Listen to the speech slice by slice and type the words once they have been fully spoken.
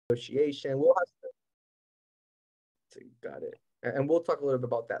negotiation. We'll have to, got it. And we'll talk a little bit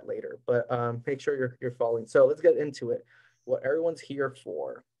about that later, but make sure you're following. So let's get into it. What everyone's here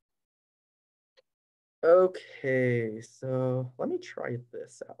for. Okay, so let me try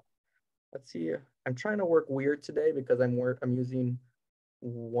this out. Let's see. I'm trying to work weird today because I'm using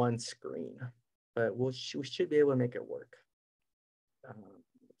one screen, but we should be able to make it work. Let's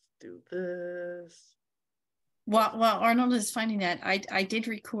do this. While Arnold is finding that, I did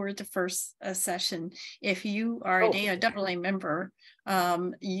record the first session. If you are an AIAA member,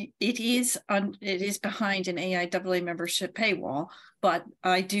 it is behind an AIAA membership paywall, but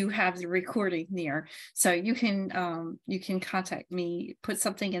I do have the recording there, so you can contact me, put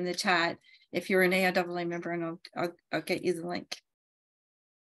something in the chat if you're an AIAA member, and I'll get you the link.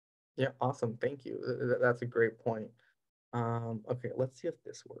 Yeah, awesome. Thank you. That's a great point. Okay, let's see if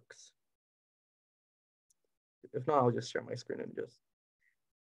this works. If not, I'll just share my screen and just,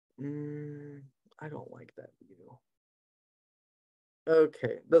 I don't like that view.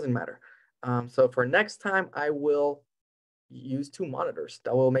 Okay, doesn't matter. So for next time, I will use 2 monitors.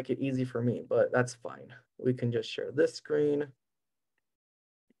 That will make it easy for me, but that's fine. We can just share this screen.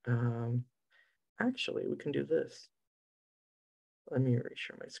 Actually, we can do this. Let me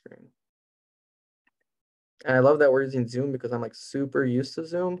reshare my screen. And I love that we're using Zoom because I'm like super used to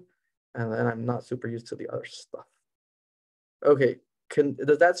Zoom, and then I'm not super used to the other stuff. Okay,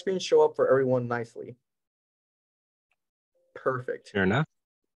 does that screen show up for everyone nicely? Perfect. Fair enough.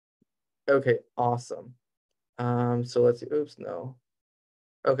 Okay, awesome. So let's see. Oops, no.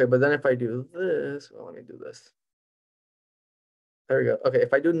 Okay, but then if I do this, well, let me do this. There we go. Okay,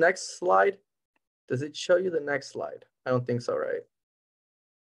 if I do next slide, does it show you the next slide? I don't think so, right?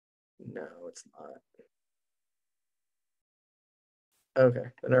 No, it's not. Okay,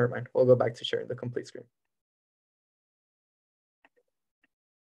 then never mind. We'll go back to sharing the complete screen.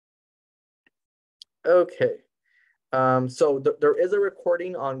 Okay. So there is a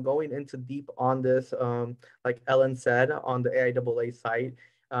recording on going into deep on this, like Ellen said, on the AIAA site.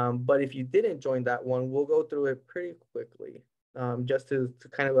 But if you didn't join that one, we'll go through it pretty quickly, just to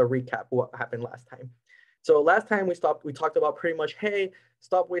kind of a recap what happened last time. So last time we talked about pretty much, hey,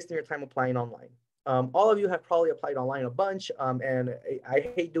 stop wasting your time applying online. All of you have probably applied online a bunch, and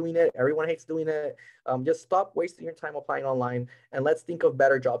I hate doing it. Everyone hates doing it. Just stop wasting your time applying online, and let's think of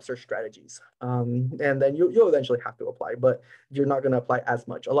better job search strategies. And then you'll eventually have to apply, but you're not going to apply as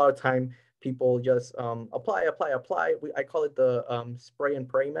much. A lot of time, people just apply. I call it the spray and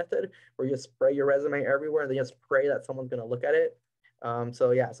pray method, where you spray your resume everywhere and then just pray that someone's going to look at it. So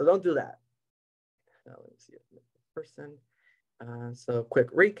yeah, so don't do that. Now, let me see if the person. So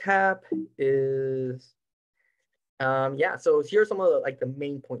quick recap is, yeah, so here's some of the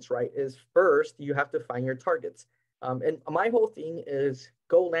main points, right? Is first, you have to find your targets. And my whole thing is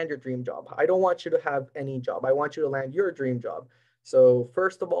go land your dream job. I don't want you to have any job. I want you to land your dream job. So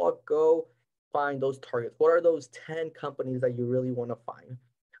first of all, go find those targets. What are those 10 companies that you really want to find?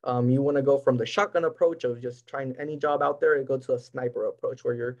 You want to go from the shotgun approach of just trying any job out there and go to a sniper approach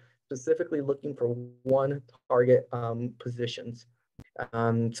where you're specifically looking for one target positions.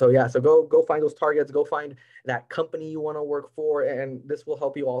 So yeah, so go find those targets, go find that company you want to work for, and this will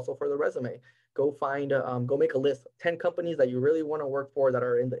help you also for the resume. Go find, go make a list of 10 companies that you really want to work for that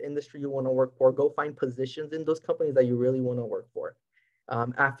are in the industry you want to work for. Go find positions in those companies that you really want to work for.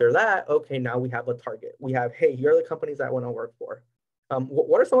 After that, okay, now we have a target. We have, hey, here are the companies I want to work for.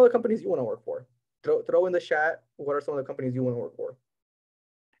 What are some of the companies you want to work for? Throw in the chat, what are some of the companies you want to work for?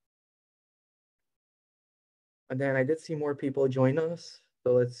 And then I did see more people join us.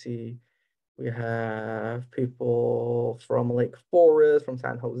 So let's see. We have people from Lake Forest, from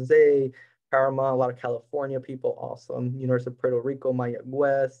San Jose, Paramount, a lot of California people, awesome. University of Puerto Rico,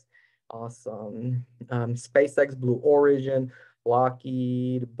 Mayagüez, awesome. SpaceX, Blue Origin,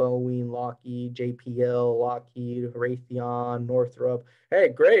 Lockheed, Boeing, Lockheed, JPL, Lockheed, Raytheon, Northrop. Hey,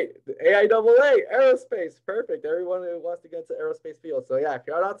 great. The AIAA, aerospace, perfect. Everyone who wants to get into aerospace field. So yeah, if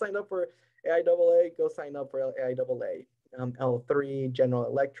you're not signed up for AIAA, go sign up for AIAA. L3, General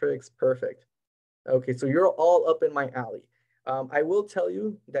Electrics, perfect. Okay, so you're all up in my alley. I will tell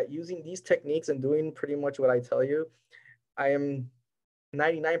you that using these techniques and doing pretty much what I tell you, I am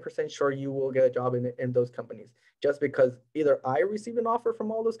 99% sure you will get a job in those companies, just because either I received an offer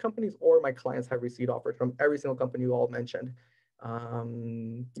from all those companies or my clients have received offers from every single company you all mentioned.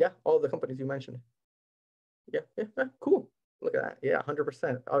 Yeah, all the companies you mentioned. Yeah, cool. Look at that. Yeah,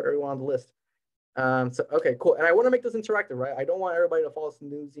 100%. Everyone on the list. So okay, cool. And I want to make this interactive, right? I don't want everybody to fall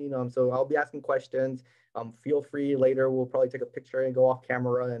snoozing. So I'll be asking questions. Feel free later. We'll probably take a picture and go off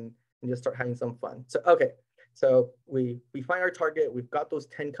camera and just start having some fun. So okay, So we find our target. We've got those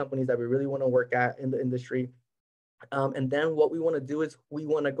 10 companies that we really want to work at in the industry. And then what we want to do is we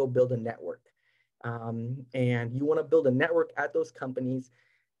want to go build a network. And you want to build a network at those companies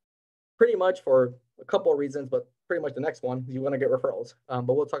pretty much for a couple of reasons, but pretty much the next one is you want to get referrals.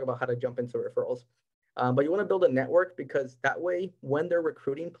 But we'll talk about how to jump into referrals. But you want to build a network because that way, when they're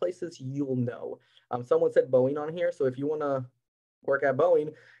recruiting places, you'll know. Someone said Boeing on here. So if you want to work at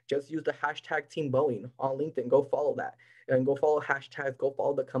Boeing, just use the hashtag Team Boeing on LinkedIn. Go follow that and go follow hashtags, go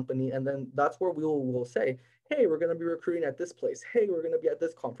follow the company. And then that's where we'll say, hey, we're going to be recruiting at this place. Hey, we're going to be at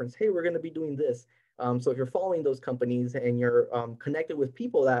this conference. Hey, we're going to be doing this. So if you're following those companies and you're connected with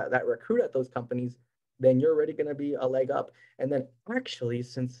people that recruit at those companies, then you're already going to be a leg up. And then actually,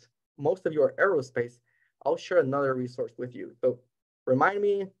 since most of you are aerospace, I'll share another resource with you. So remind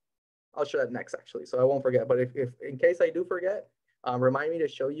me, I'll share that next actually, so I won't forget. But if in case I do forget, remind me to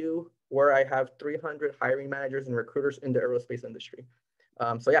show you where I have 300 hiring managers and recruiters in the aerospace industry.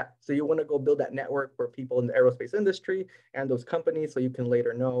 So yeah, so you want to go build that network for people in the aerospace industry and those companies so you can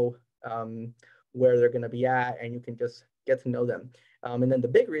later know where they're going to be at and you can just get to know them. And then the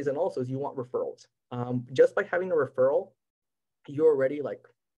big reason also is you want referrals. Just by having a referral, you're already like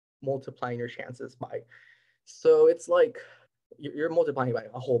multiplying your chances by. So it's like you're multiplying by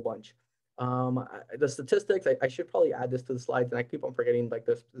a whole bunch. The statistics, I should probably add this to the slides and I keep on forgetting like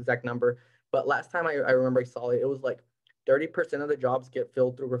this exact number. But last time I remember I saw it, it was like 30% of the jobs get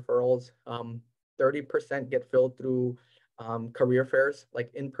filled through referrals. 30% get filled through career fairs,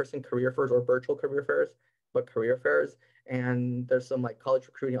 like in-person career fairs or virtual career fairs, but career fairs. And there's some like college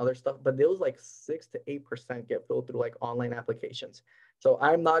recruiting, other stuff, but those like 6 to 8% get filled through like online applications. So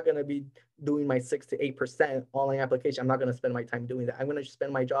I'm not going to be doing my 6 to 8% online application. I'm not going to spend my time doing that. I'm going to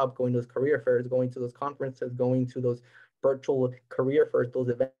spend my job going to those career fairs, going to those conferences, going to those virtual career fairs, those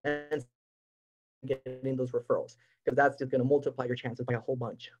events, getting those referrals, because that's just going to multiply your chances by a whole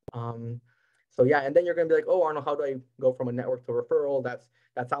bunch. So yeah, and then you're going to be like, oh, Arnold, how do I go from a network to a referral?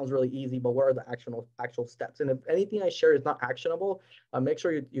 That sounds really easy, but what are the actual steps? And if anything I share is not actionable, make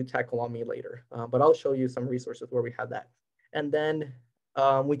sure you tackle on me later. But I'll show you some resources where we have that. And then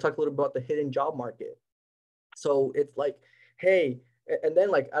we talked a little bit about the hidden job market. So it's like, hey, and then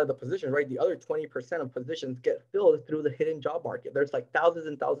like out of the positions, right, the other 20% of positions get filled through the hidden job market. There's like thousands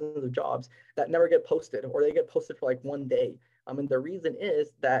and thousands of jobs that never get posted, or they get posted for like one day. And the reason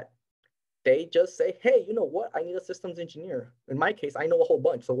is that they just say, hey, you know what? I need a systems engineer. In my case, I know a whole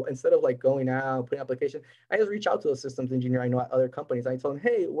bunch. So instead of like going out, putting application, I just reach out to a systems engineer I know at other companies. I tell them,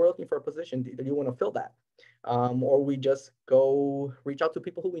 hey, we're looking for a position. Do you want to fill that? Or we just go reach out to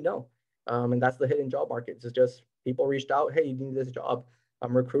people who we know. And that's the hidden job market. It's just people reached out, hey, you need this job.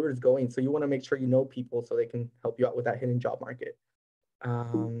 Recruiters going. So you want to make sure you know people so they can help you out with that hidden job market.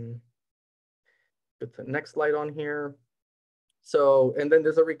 Go to the next slide on here. So, and then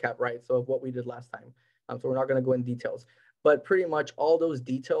there's a recap, right? So of what we did last time. So we're not going to go in details, but pretty much all those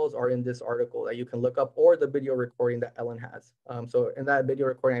details are in this article that you can look up, or the video recording that Ellen has. So in that video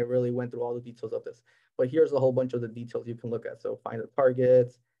recording, I really went through all the details of this, but here's a whole bunch of the details you can look at. So find the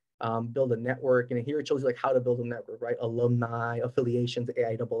targets, build a network, and here it shows you like how to build a network, right? Alumni, affiliations,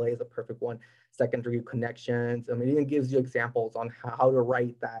 AIAA is a perfect one. Secondary connections. I mean, it even gives you examples on how to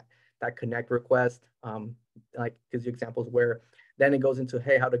write that connect request. Like gives you examples where then it goes into,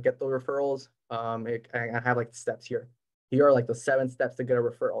 hey, how to get the referrals. I have like steps here. Here are like the 7 steps to get a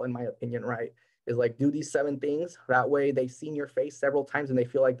referral, in my opinion, right? Is like do these 7 things. That way they've seen your face several times and they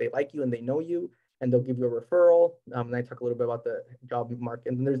feel like they like you and they know you, and they'll give you a referral. And I talk a little bit about the job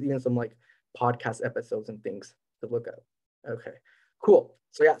market. And there's even some like podcast episodes and things to look at. Okay, cool.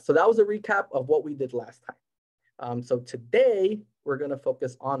 So yeah, so that was a recap of what we did last time. So today we're going to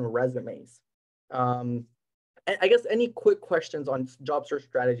focus on resumes. I guess any quick questions on job search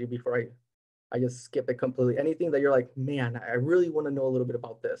strategy before I just skip it completely. Anything that you're like, man, I really want to know a little bit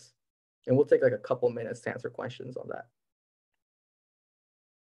about this. And we'll take like a couple minutes to answer questions on that.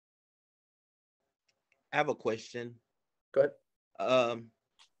 I have a question. Go ahead.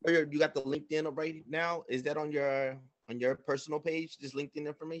 You got the LinkedIn up right now. Is that on your personal page, this LinkedIn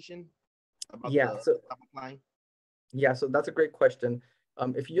information about yeah, the so applying? Yeah, so that's a great question.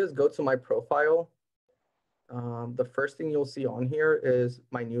 If you just go to my profile, the first thing you'll see on here is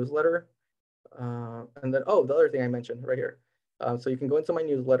my newsletter. And then, oh, the other thing I mentioned right here. So you can go into my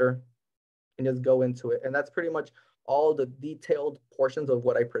newsletter and just go into it. And that's pretty much all the detailed portions of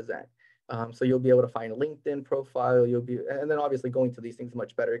what I present. So you'll be able to find a LinkedIn profile. And then obviously going to these things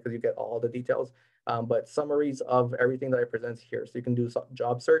much better because you get all the details. But summaries of everything that I present here. So you can do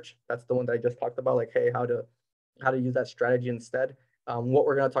job search. That's the one that I just talked about, like, hey, how to use that strategy instead. What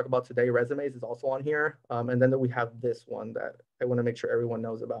we're going to talk about today, resumes, is also on here. And then we have this one that I want to make sure everyone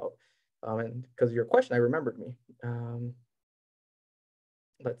knows about. And because of your question, I remembered me.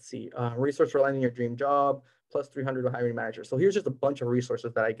 Let's see, resource for landing your dream job, plus 300 to hiring manager. So here's just a bunch of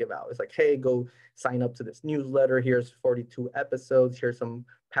resources that I give out. It's like, hey, go sign up to this newsletter. Here's 42 episodes. Here's some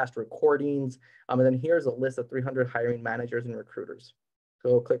past recordings. And then here's a list of 300 hiring managers and recruiters.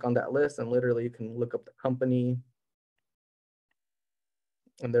 Go click on that list and literally you can look up the company.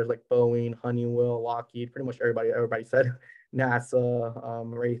 And there's like Boeing, Honeywell, Lockheed, pretty much everybody said, NASA,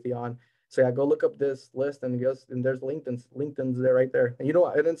 Raytheon. So yeah, go look up this list and there's LinkedIn's there right there. And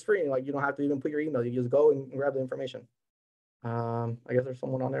and it's free. Like you don't have to even put your email. You just go and grab the information. I guess there's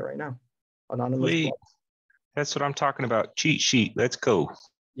someone on there right now. Anonymous. Sweet. That's what I'm talking about. Cheat sheet. Let's go.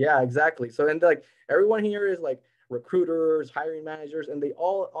 Yeah, exactly. So and like everyone here is like recruiters, hiring managers, and they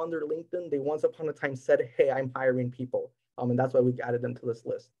all on their LinkedIn, they once upon a time said, hey, I'm hiring people. And that's why we added them to this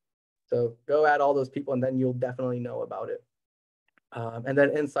list. So go add all those people and then you'll definitely know about it. And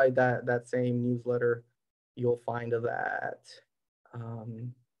then inside that same newsletter, you'll find that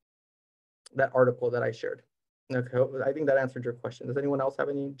that article that I shared. Okay, I think that answered your question. Does anyone else have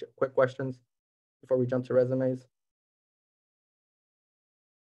any quick questions before we jump to resumes?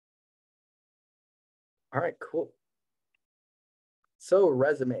 All right, cool. So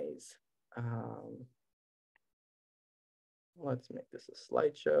resumes. Let's make this a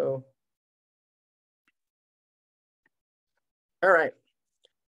slideshow. All right.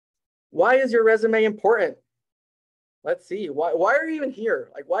 Why is your resume important? Let's see. Why are you even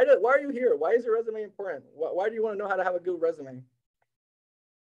here? Like, why are you here? Why is your resume important? Why do you want to know how to have a good resume?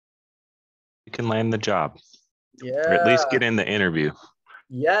 You can land the job. Yeah. Or at least get in the interview.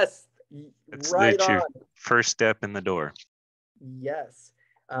 Yes. That's your first step in the door. Yes.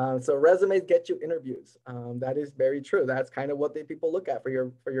 So resumes get you interviews. That is very true. That's kind of what people look at for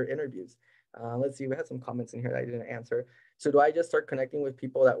your interviews. Let's see. We had some comments in here that I didn't answer. So do I just start connecting with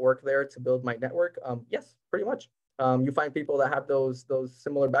people that work there to build my network? Yes, pretty much. You find people that have those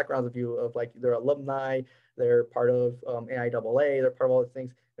similar backgrounds of you, of like they're alumni, they're part of AIAA, they're part of all these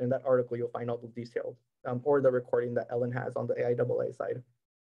things. And in that article, you'll find all the details, or the recording that Ellen has on the AIAA side.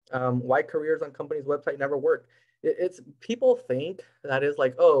 Why careers on companies' website never work. It's people think that is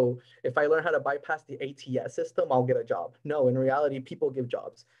like, oh, if I learn how to bypass the ATS system, I'll get a job. No, in reality, people give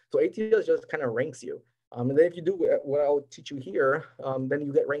jobs. So ATS just kind of ranks you. And then if you do what I'll teach you here, then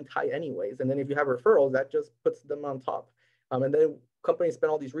you get ranked high anyways. And then if you have referrals, that just puts them on top. And then companies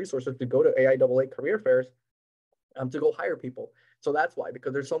spend all these resources to go to AIAA career fairs to go hire people. So that's why,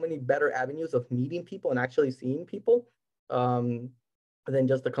 because there's so many better avenues of meeting people and actually seeing people than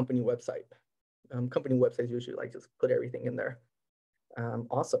just the company website. Company websites usually like just put everything in there.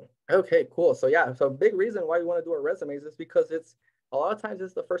 Awesome. Okay, cool. So yeah, so a big reason why we want to do our resumes is because it's a lot of times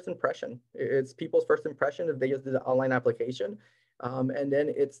it's the first impression. It's people's first impression if they just did the online application. And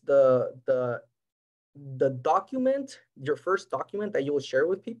then it's the document, your first document that you will share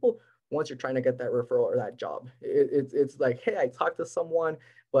with people once you're trying to get that referral or that job. It's like, hey, I talked to someone,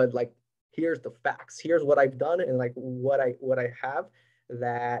 but like, here's the facts. Here's what I've done and like what I have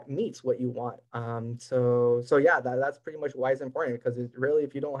that meets what you want. So yeah, that's pretty much why it's important, because it's really,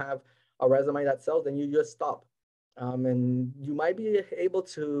 if you don't have a resume that sells, then you just stop. And you might be able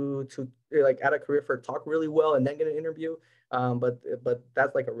to like at a career fair talk really well and then get an interview. But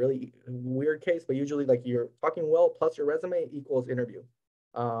that's like a really weird case. But usually, like, you're talking well plus your resume equals interview.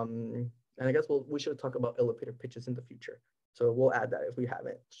 And I guess we should talk about elevator pitches in the future. So we'll add that if we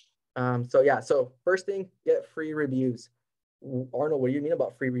haven't. So yeah. So first thing, get free reviews. Arnold, what do you mean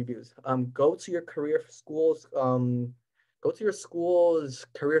about free reviews? Go to your school's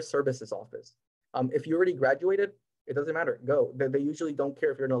career services office. If you already graduated, it doesn't matter. Go. They usually don't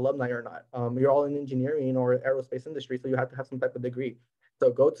care if you're an alumni or not. You're all in engineering or aerospace industry, so you have to have some type of degree. So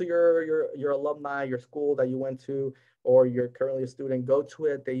go to your alumni, your school that you went to, or you're currently a student. Go to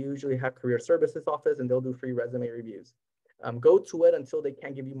it. They usually have career services office, and they'll do free resume reviews. Go to it until they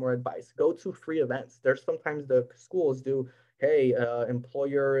can't give you more advice. Go to free events. There's sometimes the schools do, hey,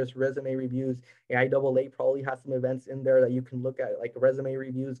 employers, resume reviews. AIAA probably has some events in there that you can look at, like resume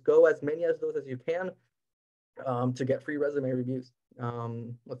reviews. Go as many of those as you can to get free resume reviews.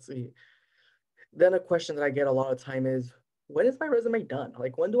 Let's see. Then a question that I get a lot of time is, when is my resume done?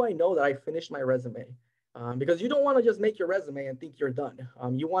 Like, when do I know that I finished my resume? Because you don't want to just make your resume and think you're done.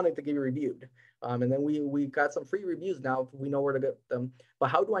 You want it to get reviewed. And then we got some free reviews now. We know where to get them. But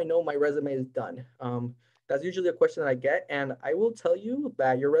how do I know my resume is done? That's usually a question that I get. And I will tell you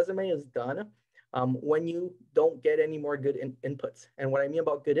that your resume is done when you don't get any more good inputs. And what I mean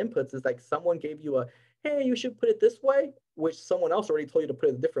about good inputs is like someone gave you a, hey, you should put it this way. which someone else already told you to put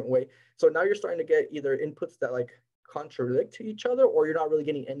it a different way. So now you're starting to get either inputs that like contradict to each other, or you're not really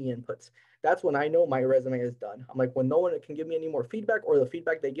getting any inputs. That's when I know my resume is done. I'm like, when no one can give me any more feedback, or the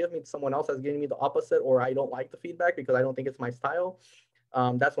feedback they give me, someone else has given me the opposite, or I don't like the feedback because I don't think it's my style.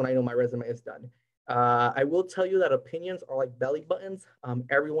 That's when I know my resume is done. I will tell you that opinions are like belly buttons.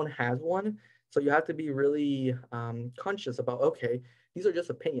 Everyone has one. So you have to be really conscious about, okay, these are just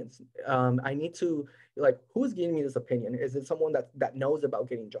opinions. I need to, like, who's giving me this opinion? Is it someone that knows about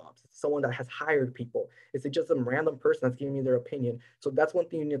getting jobs? Someone that has hired people? Is it just some random person that's giving me their opinion? So that's one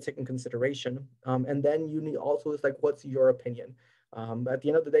thing you need to take in consideration. And then you need also, it's like, what's your opinion? At the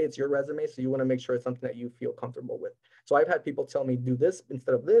end of the day, it's your resume, so you want to make sure it's something that you feel comfortable with. So I've had people tell me, do this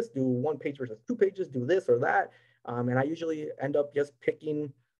instead of this, do 1 page versus 2 pages, do this or that. And I usually end up just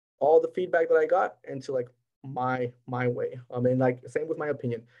picking all the feedback that I got into like my way. And like same with my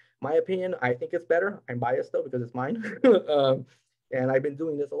opinion. My opinion, I think it's better. I'm biased though because it's mine. And I've been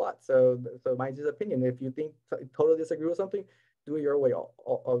doing this a lot. So mine's his opinion. If you think totally disagree with something, do it your way.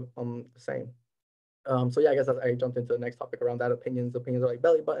 All same. So yeah, I guess I jumped into the next topic around that. Opinions are like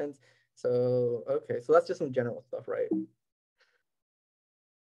belly buttons. So okay, so that's just some general stuff, right?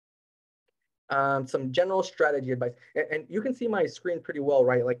 Some general strategy advice, and you can see my screen pretty well,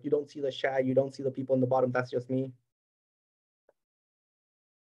 right? Like you don't see the chat, you don't see the people in the bottom. That's just me.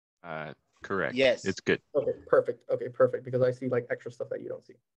 Correct. Yes. It's good. Okay, perfect. Okay, perfect. Because I see like extra stuff that you don't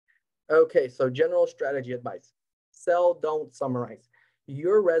see. Okay, so general strategy advice. Sell, don't summarize.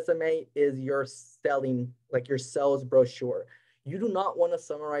 Your resume is your selling, like your sales brochure. You do not want to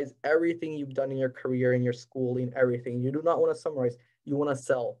summarize everything you've done in your career, in your schooling, everything. You do not want to summarize. You want to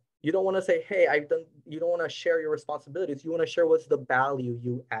sell. You don't want to say, hey, I've done, you don't want to share your responsibilities. You want to share what's the value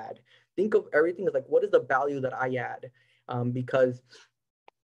you add. Think of everything as like, what is the value that I add? Because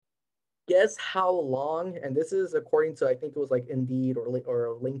guess how long, and this is according to, I think it was like Indeed or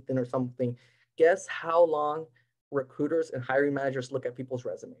LinkedIn or something. Guess how long recruiters and hiring managers look at people's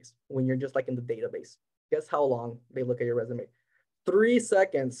resumes when you're just like in the database. Guess how long they look at your resume? 3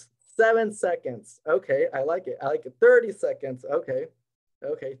 seconds, 7 seconds. Okay, I like it. I like it. 30 seconds. Okay.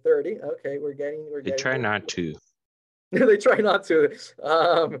 Okay, 30. Okay, we're getting They try there. not to. They try not to.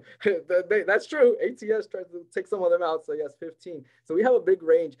 That's true. ATS tries to take some of them out. So yes, 15. So we have a big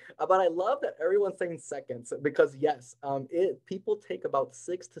range. But I love that everyone's saying seconds because yes, people take about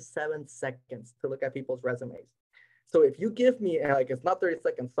 6 to 7 seconds to look at people's resumes. So if you give me like it's not 30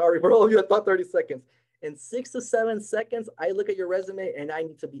 seconds, sorry, bro, you thought 30 seconds. In 6 to 7 seconds, I look at your resume and I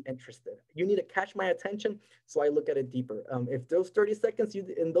need to be interested. You need to catch my attention, so I look at it deeper. If those 30 seconds,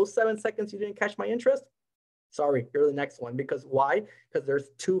 in those 7 seconds, you didn't catch my interest, sorry, you're the next one. Because why? Because there's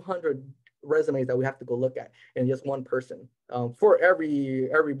 200 resumes that we have to go look at, and just one person for every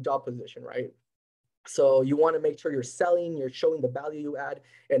job position, right? So you want to make sure you're selling, you're showing the value you add,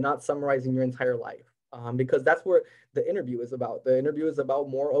 and not summarizing your entire life. Because that's where the interview is about. The interview is about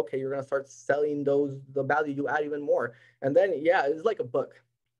more, okay, you're going to start selling the value you add even more. And then, yeah, it's like a book.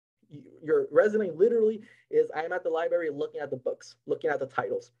 Your resume literally is, I'm at the library looking at the books, looking at the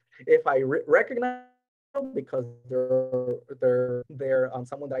titles. If I recognize because they're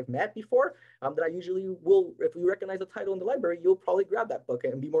someone that I've met before, that I usually will, if you recognize the title in the library, you'll probably grab that book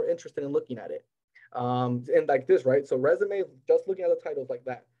and be more interested in looking at it. And like this, right? So resume, just looking at the titles like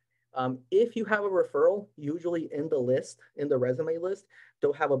that. If you have a referral, usually in the list, in the resume list,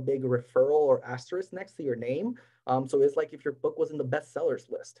 they'll have a big referral or asterisk next to your name. So it's like if your book was in the bestsellers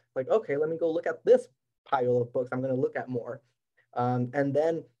list, like, okay, let me go look at this pile of books. I'm going to look at more. And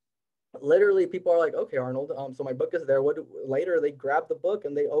then literally people are like, okay, Arnold, so my book is there. Later they grab the book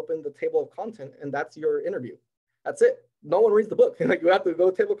and they open the table of content, and that's your interview. That's it. No one reads the book. Like, you have to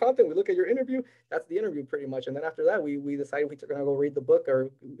go to table of content. We look at your interview. That's the interview pretty much. And then after that, we decide we're going to go read the book or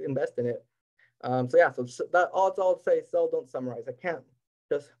invest in it. So yeah, so that all I'll say, sell, don't summarize. I can't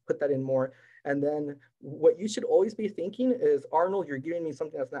just put that in more. And then what you should always be thinking is, Arnold, you're giving me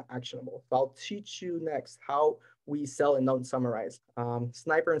something that's not actionable. So I'll teach you next how we sell and don't summarize.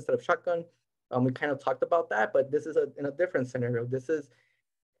 Sniper instead of shotgun. We kind of talked about that, but this is in a different scenario. This is,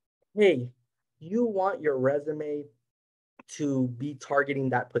 hey, you want your resume to be targeting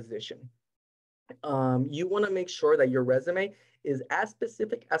that position. You want to make sure that your resume is as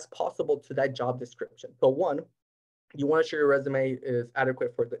specific as possible to that job description. So one, you want to sure your resume is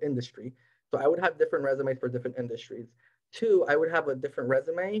adequate for the industry. So I would have different resumes for different industries. Two, I would have a different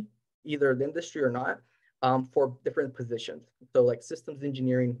resume, either the industry or not, for different positions. So like systems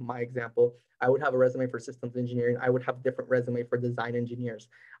engineering, my example, I would have a resume for systems engineering. I would have a different resume for design engineers.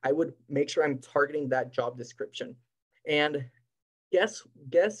 I would make sure I'm targeting that job description. And Guess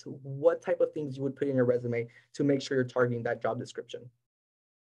what type of things you would put in your resume to make sure you're targeting that job description.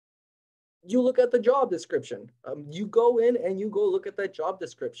 You look at the job description. You go in and you go look at that job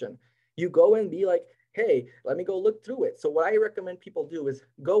description. You go and be like, hey, let me go look through it. So what I recommend people do is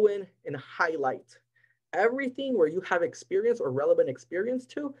go in and highlight everything where you have experience or relevant experience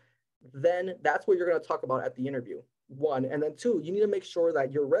to. Then that's what you're going to talk about at the interview. One, and then two, you need to make sure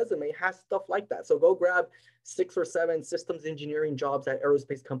that your resume has stuff like that. So go grab 6 or 7 systems engineering jobs at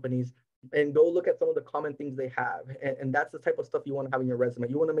aerospace companies and go look at some of the common things they have. And that's the type of stuff you want to have in your resume.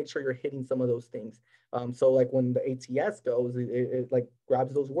 You want to make sure you're hitting some of those things. So like when the ATS goes, it like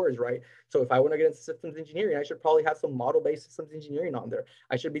grabs those words, right? So if I want to get into systems engineering, I should probably have some model-based systems engineering on there.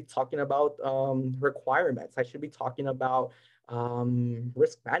 I should be talking about requirements. I should be talking about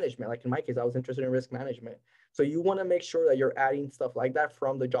risk management. Like in my case, I was interested in risk management. So you want to make sure that you're adding stuff like that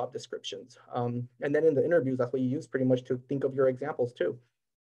from the job descriptions. And then in the interviews, that's what you use pretty much to think of your examples too.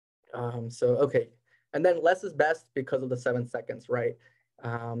 Okay. And then less is best because of the 7 seconds, right?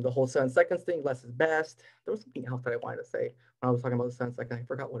 The whole 7 seconds thing, less is best. There was something else that I wanted to say when I was talking about the 7 seconds. I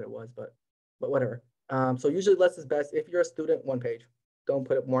forgot what it was, but whatever. So usually less is best. If you're a student, 1 page. Don't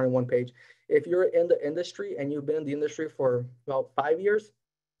put it more than 1 page. If you're in the industry and you've been in the industry for about 5 years,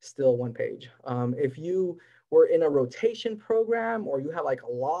 still 1 page. If you were in a rotation program or you have like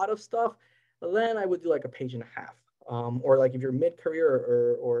a lot of stuff, then I would do like 1.5 pages. Or like if you're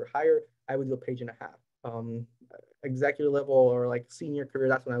mid-career or higher, I would do 1.5 pages. Executive level or like senior career,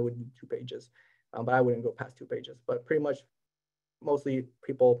 that's when I would do 2 pages. But I wouldn't go past 2 pages. But pretty much most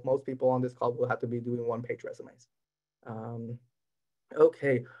people on this call will have to be doing 1-page resumes.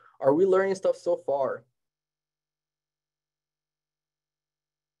 Okay, are we learning stuff so far?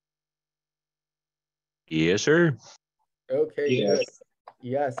 Yes, sir. Okay, Yes. good.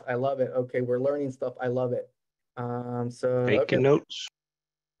 Yes, I love it. Okay, we're learning stuff. I love it. Taking okay, notes.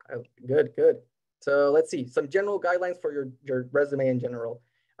 good. So let's see some general guidelines for your resume in general.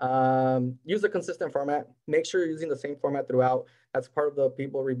 Use a consistent format. Make sure you're using the same format throughout. That's part of the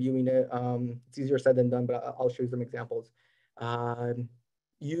people reviewing it. It's easier said than done, but I'll show you some examples.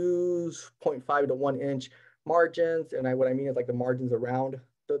 Use 0.5 to 1 inch margins, and what I mean is like the margins around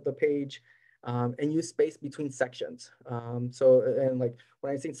the page. And use space between sections. And like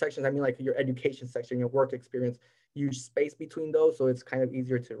when I say sections, I mean like your education section, your work experience. Use space between those so it's kind of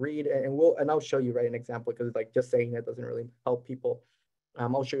easier to read. And I'll show you an example because like just saying that doesn't really help people.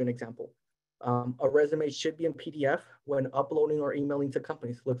 I'll show you an example. A resume should be in PDF when uploading or emailing to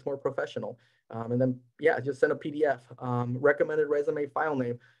companies. It looks more professional. And then just send a PDF. Recommended resume file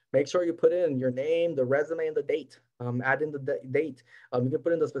name. Make sure you put in your name, the resume, and the date. Add in the date. You can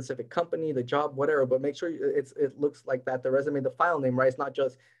put in the specific company, the job, whatever, but make sure it looks like that. The resume, the file name, right? It's not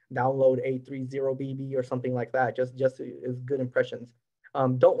just download 830BB or something like that. Just is good impressions.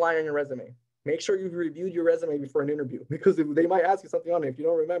 Don't lie on your resume. Make sure you've reviewed your resume before an interview because they might ask you something on it. If you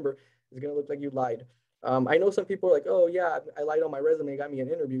don't remember, it's gonna look like you lied. I know some people are like, oh yeah, I lied on my resume, got me an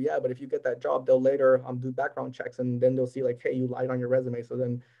interview. Yeah, but if you get that job, they'll later do background checks and then they'll see like, hey, you lied on your resume. So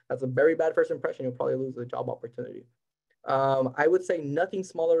then that's a very bad first impression. You'll probably lose the job opportunity. I would say nothing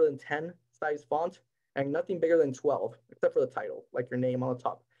smaller than 10 size font and nothing bigger than 12, except for the title, like your name on the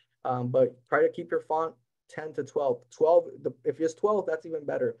top. But try to keep your font 10 to 12. 12, if it's 12, that's even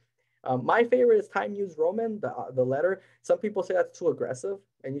better. My favorite is Times New Roman, the letter. Some people say that's too aggressive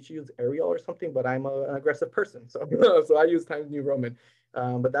and you should use Arial or something, but I'm an aggressive person. So, so I use Times New Roman.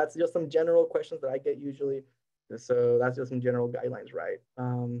 But that's just some general questions that I get usually. So that's just some general guidelines, right?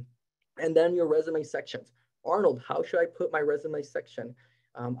 And then your resume sections. Arnold, how should I put my resume section?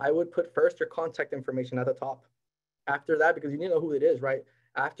 I would put first your contact information at the top. After that, because you need to know who it is, right?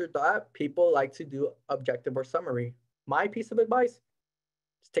 After that, people like to do objective or summary. My piece of advice,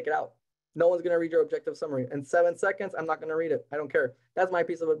 just take it out. No one's gonna read your objective summary. In 7 seconds, I'm not gonna read it. I don't care. That's my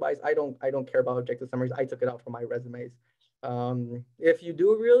piece of advice. I don't care about objective summaries. I took it out from my resumes. If you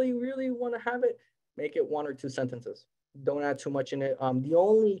do really want to have it, make it 1 or 2 sentences. Don't add too much in it. The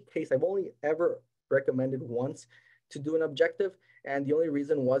only case I've only ever recommended once to do an objective, and the only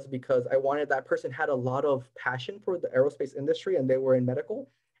reason was because I wanted that person had a lot of passion for the aerospace industry and they were in medical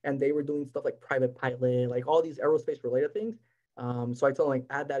and they were doing stuff like private pilot, like all these aerospace related things. So I told them like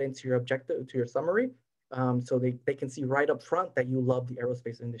add that into your objective, to your summary, so they can see right up front that you love the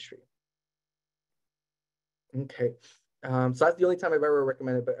aerospace industry. Okay, so that's the only time I've ever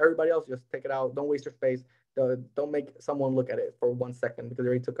recommended, but everybody else just take it out. Don't waste your space. Don't make someone look at it for 1 second because they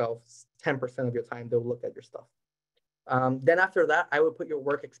already took off 10% of your time. They'll look at your stuff. Then after that, I would put your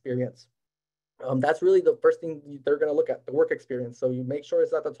work experience. That's really the first thing they're going to look at, the work experience. So you make sure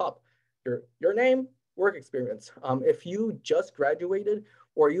it's at the top. Your name, work experience. If you just graduated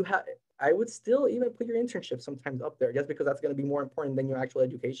or you have, I would still even put your internship sometimes up there just because that's going to be more important than your actual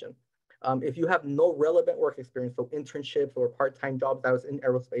education. If you have no relevant work experience, so internships or part-time jobs that was in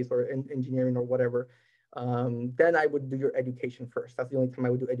aerospace or in engineering or whatever, then I would do your education first. That's the only time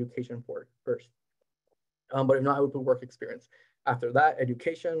I would do education for first. But if not, I would put work experience. After that,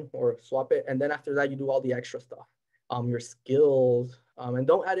 education or swap it. And then after that, you do all the extra stuff, your skills, and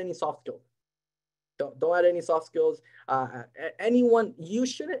don't add any soft skills. Don't add any soft skills. Anyone, you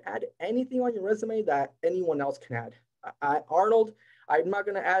shouldn't add anything on your resume that anyone else can add. Arnold, I'm not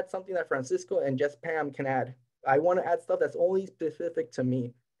going to add something that Francisco and just Pam can add. I want to add stuff that's only specific to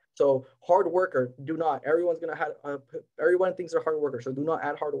me. So hard worker, do not. Everyone's going to have, everyone thinks they're hard workers, so do not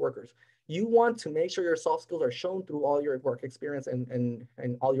add hard workers. You want to make sure your soft skills are shown through all your work experience and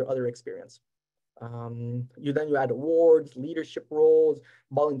all your other experience. You add awards, leadership roles,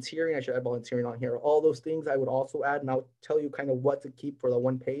 volunteering. I should add volunteering on here. All those things I would also add, and I'll tell you kind of what to keep for the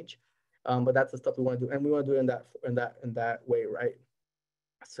one page. But that's the stuff we want to do, and we want to do it in that way, right?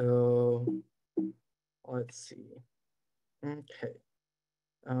 So let's see. Okay.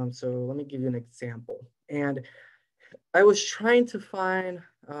 So let me give you an example. And I was trying to find,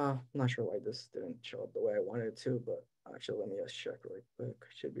 I'm not sure why this didn't show up the way I wanted it to, but actually let me just check really quick.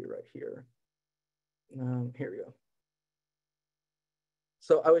 It should be right here. Here we go.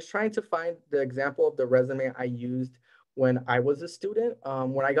 So I was trying to find the example of the resume I used when I was a student,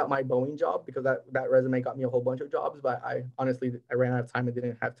 when I got my Boeing job, because that resume got me a whole bunch of jobs, but I honestly ran out of time and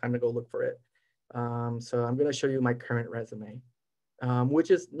didn't have time to go look for it. So I'm gonna show you my current resume,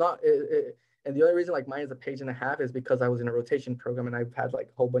 which is not, and the only reason like mine is a page and a half is because I was in a rotation program and I've had like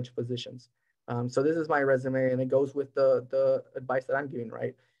a whole bunch of positions. So this is my resume and it goes with the advice that I'm giving,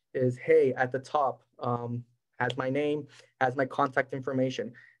 right? Is, hey, at the top, has my name, has my contact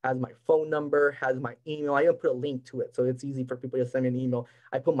information, has my phone number, has my email. I even put a link to it, so it's easy for people to send me an email.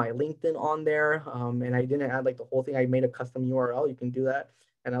 I put my LinkedIn on there, and I didn't add like the whole thing. I made a custom URL. You can do that.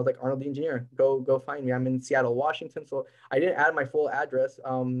 And I was like, Arnold the engineer, go find me. I'm in Seattle, Washington. So I didn't add my full address.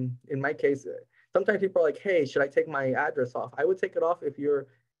 In my case, sometimes people are like, hey, should I take my address off? I would take it off if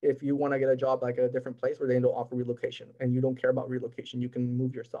you want to get a job like at a different place where they don't offer relocation and you don't care about relocation, you can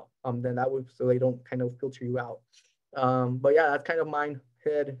move yourself. Then that would, so they don't kind of filter you out. But yeah, that's kind of mine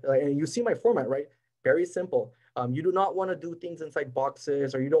head. And you see my format, right? Very simple. You do not want to do things inside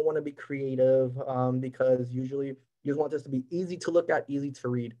boxes, or you don't want to be creative, because usually you just want this to be easy to look at, easy to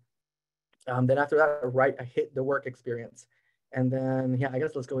read. Then after that, right, I hit the work experience. And then, yeah, I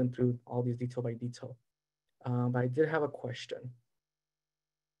guess let's go in through all these detail by detail. But I did have a question.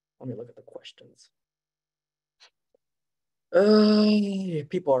 Let me look at the questions.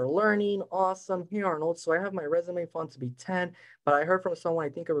 People are learning. Awesome. Hey, Arnold. So I have my resume font to be 10, but I heard from someone, I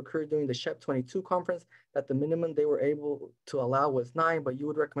think a recruiter doing the SHEP 22 conference, that the minimum they were able to allow was 9, but you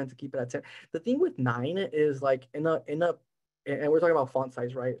would recommend to keep it at 10. The thing with 9 is like and we're talking about font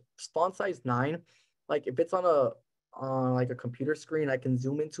size, right? Font size 9, like if it's on like a computer screen, I can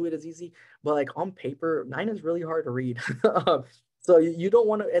zoom into it as easy, but like on paper, 9 is really hard to read. So you don't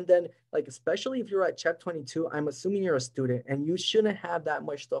want to, and then like, especially if you're at CHEP 22, I'm assuming you're a student and you shouldn't have that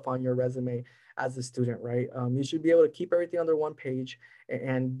much stuff on your resume as a student, right? You should be able to keep everything under one page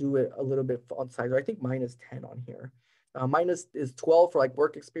and do it a little bit font size. I think mine is 10 on here. Mine is 12 for like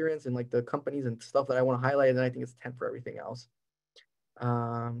work experience and like the companies and stuff that I want to highlight. And then I think it's 10 for everything else.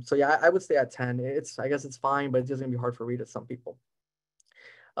 So yeah, I would stay at 10. I guess it's fine, but it's just gonna be hard to read to some people.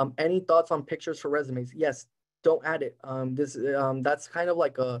 Any thoughts on pictures for resumes? Yes, don't add it. That's kind of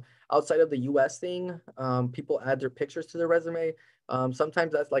like a outside of the US thing. People add their pictures to their resume.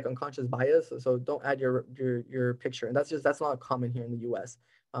 Sometimes that's like unconscious bias. So don't add your picture. And that's not common here in the US.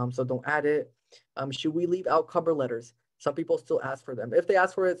 So don't add it. Should we leave out cover letters? Some people still ask for them. If they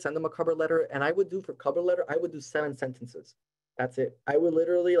ask for it, send them a cover letter. And I would do for cover letter, I would do 7 sentences. That's it. I would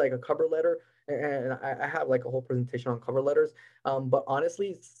literally like a cover letter, and I have like a whole presentation on cover letters. But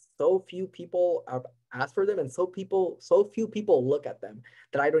honestly, so few people ask for them, and so few people look at them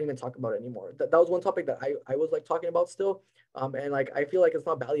that I don't even talk about it anymore. That was one topic that I was like talking about still, and like I feel like it's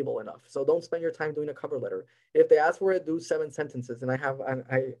not valuable enough. So don't spend your time doing a cover letter. If they ask for it, do 7 sentences. And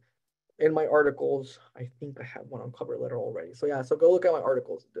I in my articles, I think I have one on cover letter already. So yeah, so go look at my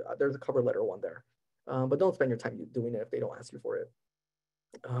articles. There's a cover letter one there. But don't spend your time doing it if they don't ask you for it.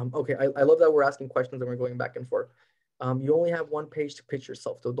 Okay, I love that we're asking questions and we're going back and forth. You only have one page to pitch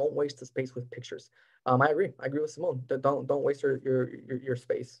yourself, so don't waste the space with pictures. I agree with Simone. Don't waste your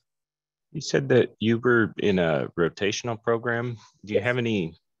space. You said that you were in a rotational program. Do you Yes. have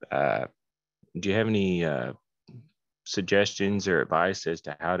any suggestions or advice as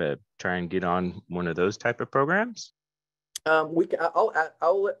to how to try and get on one of those type of programs? We can,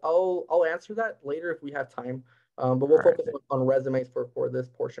 I'll answer that later if we have time. But we'll All right. focus on resumes for this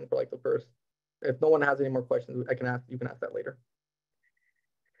portion for like the first. If no one has any more questions, I can ask. You can ask that later.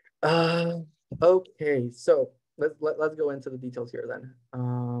 Uh, okay, so let's go into the details here then.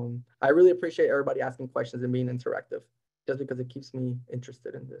 I really appreciate everybody asking questions and being interactive, just because it keeps me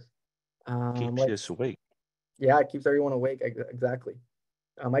interested in this. Keeps us awake. Yeah, it keeps everyone awake. Exactly.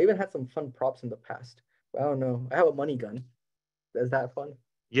 I even had some fun props in the past. I don't know. I have a money gun. Is that fun?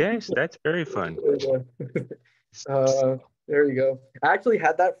 Yes, that's very fun. Uh, there you go. I actually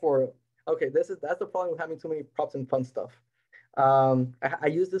had that for. Okay, that's the problem with having too many props and fun stuff. I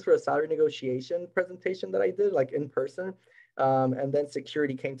used this for a salary negotiation presentation that I did, like in person. And then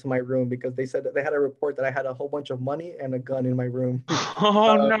security came to my room because they said that they had a report that I had a whole bunch of money and a gun in my room.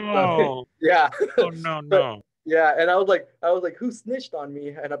 Oh no. Yeah. Oh no, But no. yeah, and I was like, who snitched on me?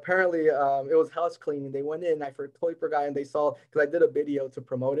 And apparently, it was house cleaning. They went in, totally forgot, and they saw because I did a video to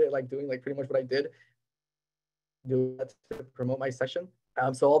promote it, like doing like pretty much what I did, do that to promote my session.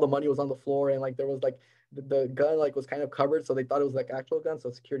 So all the money was on the floor, and like there was like the gun like was kind of covered, so they thought it was like actual gun. So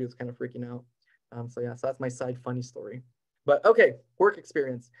security was kind of freaking out. So yeah, so that's my side funny story. But okay, work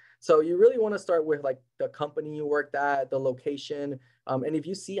experience. So you really want to start with like the company you worked at, the location, and if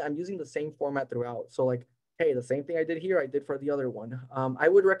you see, I'm using the same format throughout. So like, hey, the same thing I did here, I did for the other one. I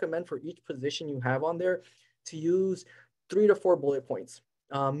would recommend for each position you have on there to use 3 to 4 bullet points.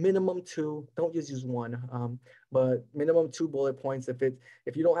 Minimum 2. Don't just use 1. But minimum 2 bullet points. If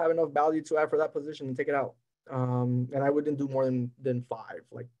you don't have enough value to add for that position, then take it out. And I wouldn't do more than 5.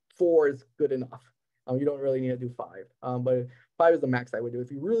 Like 4 is good enough. You don't really need to do 5. But 5 is the max I would do.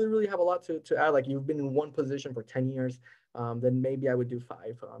 If you really, really have a lot to add, like you've been in one position for 10 years, then maybe I would do 5,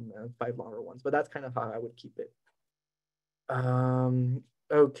 5 longer ones. But that's kind of how I would keep it.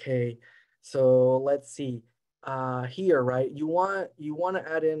 Okay, so let's see. Here, right? You want to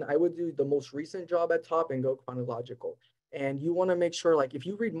add in, I would do the most recent job at top and go chronological. And you want to make sure, like, if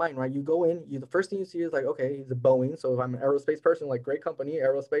you read mine, right, you go in, the first thing you see is like, okay, he's a Boeing. So if I'm an aerospace person, like, great company,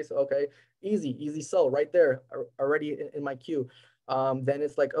 aerospace, okay, easy sell right there, already in my queue. Then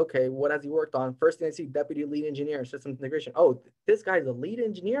it's like, okay, what has he worked on? First thing I see, deputy lead engineer, systems integration. Oh, this guy's a lead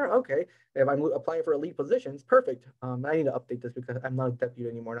engineer. Okay, if I'm applying for a lead position, it's perfect. I need to update this because I'm not a deputy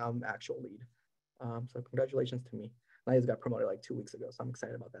anymore. Now I'm actual lead. So congratulations to me. I just got promoted like 2 weeks ago, so I'm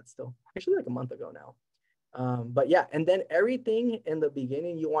excited about that still. Actually, like a month ago now. But yeah, and then everything in the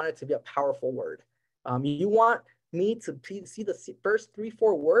beginning, you want it to be a powerful word. You want me to see the first 3,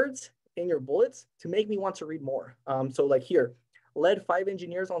 4 words in your bullets to make me want to read more. So like here, led 5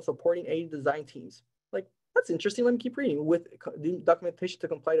 engineers on supporting 80 design teams. Like, that's interesting. Let me keep reading. With documentation to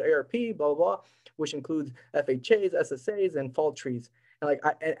comply to ARP, blah, blah, blah, which includes FHAs, SSAs, and fault trees. And like,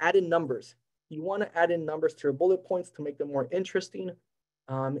 and add in numbers. You want to add in numbers to your bullet points to make them more interesting.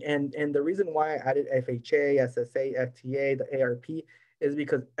 And the reason why I added FHA, SSA, FTA, the ARP is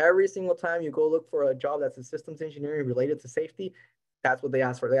because every single time you go look for a job that's a systems engineering related to safety, that's what they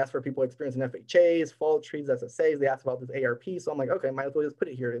ask for. They ask for people experiencing FHAs, fault trees, SSAs. They ask about this ARP. So I'm like, okay, might as well just put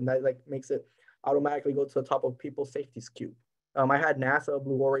it here. And that like makes it automatically go to the top of people's safety queue. I had NASA,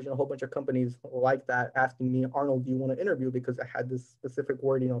 Blue Origin, a whole bunch of companies like that asking me, Arnold, do you want to interview? Because I had this specific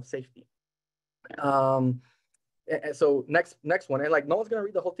wording of safety. And so next one, and like no one's gonna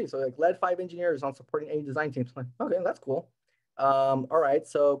read the whole thing. So like led 5 engineers on supporting 80 design teams. Like, okay, that's cool. All right,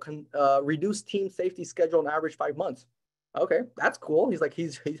 so reduce team safety schedule on average 5 months. Okay, that's cool.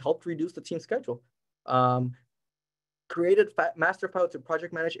 He's helped reduce the team schedule. Created master file to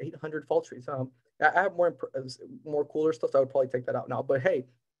project manage 800 fault trees. I have more cooler stuff, so I would probably take that out now. But hey,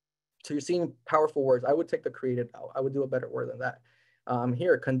 so you're seeing powerful words. I would take the created out. I would do a better word than that.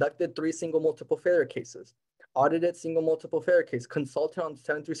 Here, conducted 3 single multiple failure cases, audited single multiple failure case, consulted on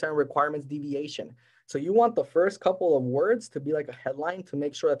 737 requirements deviation. So you want the first couple of words to be like a headline to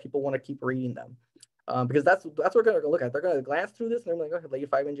make sure that people want to keep reading them. Because that's what they're going to look at. They're going to glance through this and they're like, okay, like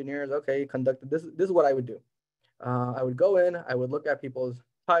 5 engineers, okay, conducted. This is what I would do. I would go in, I would look at people's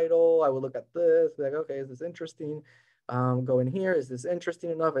title, I would look at this, like, okay, is this interesting? Go in here, is this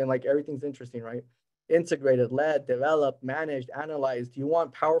interesting enough? And like everything's interesting, right? Integrated, led, developed, managed, analyzed. You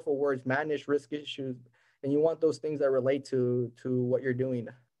want powerful words, manage risk issues, and you want those things that relate to what you're doing.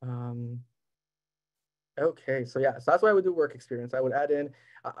 Okay, so yeah, so that's why I would do work experience. I would add in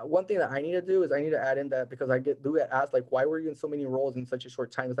one thing that I need to do is I need to add in that because I get asked like, why were you in so many roles in such a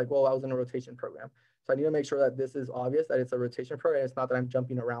short time? It's like, well, I was in a rotation program. So I need to make sure that this is obvious that it's a rotation program. It's not that I'm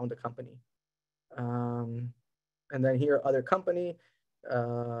jumping around the company. And then here, other company,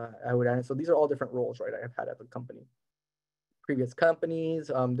 I would add. So these are all different roles, right? I have had at the company. previous companies.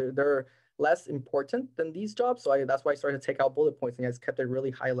 They're less important than these jobs. So that's why I started to take out bullet points and I just kept it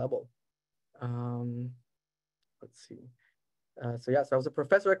really high level. Let's see. So yeah, so I was a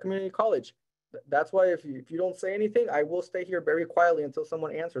professor at community college. That's why if you don't say anything, I will stay here very quietly until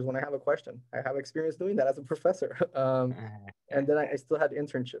someone answers when I have a question. I have experience doing that as a professor. And then I still had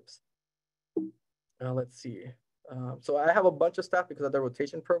internships. Let's see. So I have a bunch of stuff because of the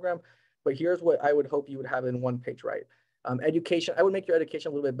rotation program, but here's what I would hope you would have in one page, right? Education, I would make your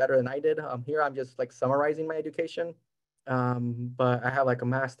education a little bit better than I did. Here I'm just like summarizing my education. But I have like a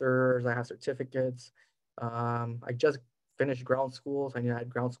master's, I have certificates. I just finished ground school, so I need to add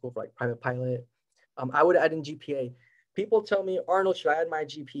ground school for like private pilot. I would add in GPA. People tell me, Arnold, should I add my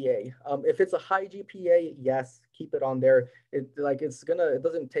GPA? If it's a high GPA, yes, keep it on there. It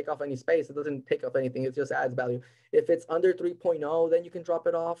doesn't take off any space. It doesn't take off anything. It just adds value. If it's under 3.0, then you can drop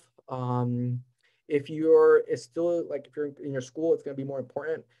it off. If it's still like, if you're in your school, it's going to be more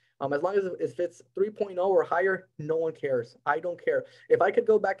important. As long as if it's 3.0 or higher, no one cares. I don't care. If I could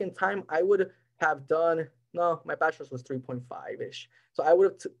go back in time, I would have done, no, my bachelor's was 3.5-ish. So I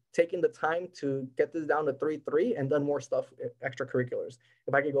would have taken the time to get this down to 3.3 and done more stuff, extracurriculars.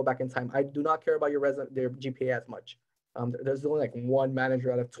 If I could go back in time, I do not care about your GPA as much. There's only like one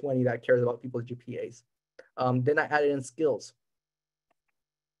manager out of 20 that cares about people's GPAs. Then I added in skills.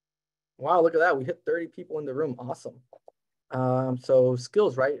 Wow, look at that. We hit 30 people in the room. Awesome. So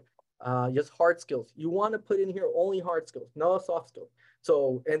skills, right? Just hard skills. You want to put in here only hard skills, no soft skills.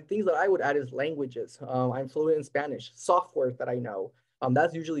 So, and things that I would add is languages. I'm fluent in Spanish, software that I know.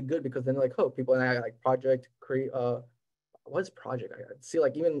 That's usually good because then like, oh, people and I like project, create, what's project? I see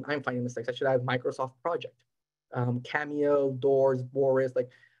like, even I'm finding mistakes. I should have Microsoft project, Cameo, Doors, Boris, like,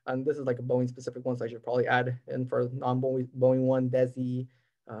 and this is like a Boeing specific one. So I should probably add in for non-Boeing one, Desi.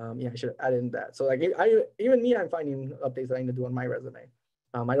 Yeah, I should add in that. So like, even me, I'm finding updates that I need to do on my resume.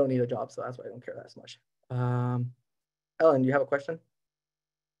 I don't need a job, so that's why I don't care that much. Ellen, do you have a question?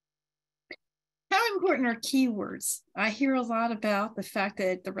 How important are keywords? I hear a lot about the fact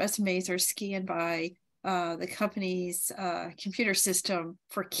that the resumes are scanned by the company's computer system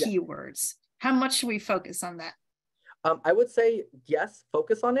for keywords. How much should we focus on that? I would say yes,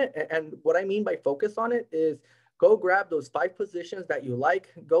 focus on it. And what I mean by focus on it is go grab those 5 positions that you like,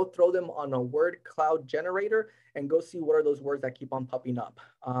 go throw them on a word cloud generator and go see what are those words that keep on popping up.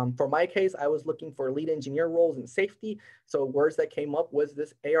 For my case, I was looking for lead engineer roles in safety. So words that came up was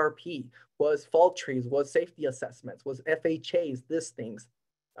this ARP, was fault trees, was safety assessments, was FHAs, this things.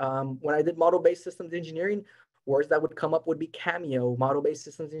 When I did model-based systems engineering, words that would come up would be Cameo, model-based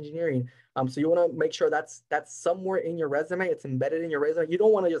systems engineering. So you want to make sure that's somewhere in your resume. It's embedded in your resume. You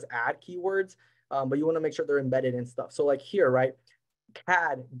don't want to just add keywords, but you want to make sure they're embedded in stuff. So like here, right?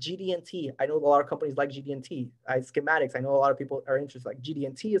 CAD, GD&T. I know a lot of companies like GD&T. Schematics. I know a lot of people are interested. Like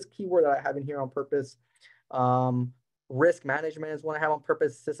GD&T is a keyword that I have in here on purpose. Risk management is one I have on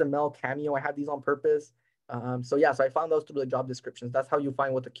purpose. SysML, Cameo, I have these on purpose. So yeah, so I found those through the job descriptions. That's how you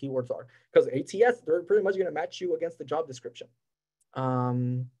find what the keywords are. Because ATS, they're pretty much going to match you against the job description.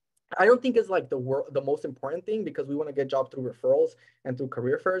 I don't think it's like the most important thing because we want to get jobs through referrals and through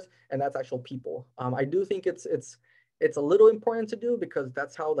career fairs, and that's actual people. I do think it's a little important to do because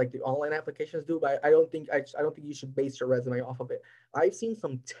that's how like the online applications do, but I don't think you should base your resume off of it. I've seen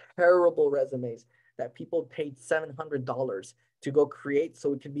some terrible resumes that people paid $700 to go create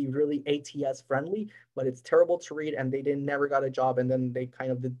so it could be really ATS friendly, but it's terrible to read and they never got a job, and then they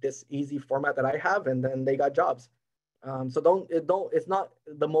kind of did this easy format that I have and then they got jobs. So it's not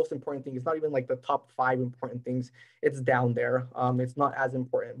the most important thing. It's not even like the top 5 important things. It's down there. It's not as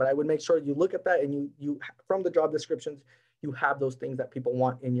important, but I would make sure you look at that and you from the job descriptions, you have those things that people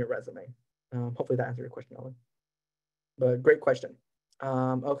want in your resume. Hopefully that answered your question, Ellen. But great question.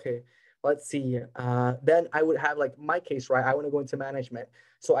 Okay, let's see. Then I would have like my case, right? I want to go into management.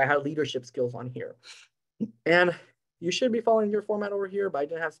 So I had leadership skills on here. And you should be following your format over here, but I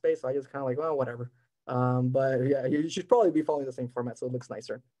didn't have space. So I just kind of like, well, whatever. But yeah, you should probably be following the same format so it looks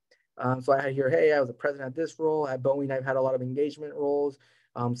nicer. So I had here, hey, I was a president at this role. At Boeing, I've had a lot of engagement roles,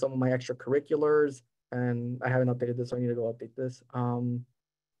 some of my extracurriculars, and I haven't updated this, so I need to go update this. And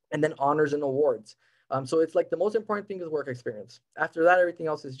then honors and awards. So it's like the most important thing is work experience. After that, everything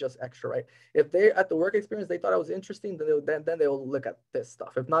else is just extra, right? If they at the work experience they thought it was interesting, then they will look at this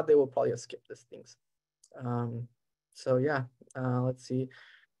stuff. If not, they will probably skip these things. So yeah, let's see.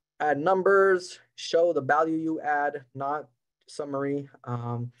 Add numbers, show the value you add, not summary.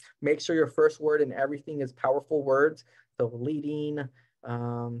 Make sure your first word in everything is powerful words. So leading,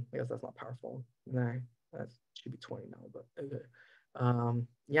 I guess that's not powerful. Nah, that should be 20 now, but okay.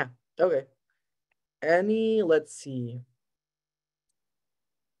 Yeah, okay. Let's see.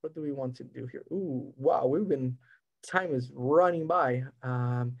 what do we want to do here? Ooh, wow, time is running by.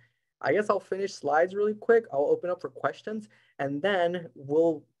 I guess I'll finish slides really quick. I'll open up for questions, and then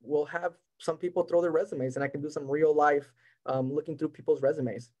we'll have some people throw their resumes, and I can do some real life looking through people's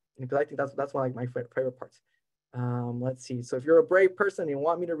resumes, because I think that's one of my favorite parts. Let's see. So if you're a brave person and you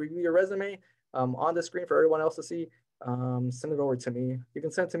want me to review your resume on the screen for everyone else to see, send it over to me. You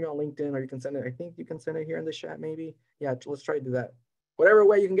can send it to me on LinkedIn, or you can send it, I think you can send it here in the chat maybe. Yeah, let's try to do that. Whatever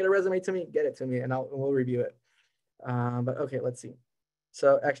way you can get a resume to me, get it to me, and we'll review it. But okay, let's see.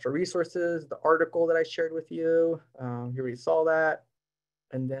 So extra resources, the article that I shared with you, you already saw that.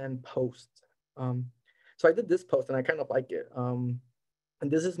 And then post. So I did this post and I kind of like it. And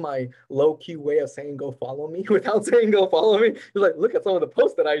this is my low key way of saying go follow me without saying go follow me. It's like, look at some of the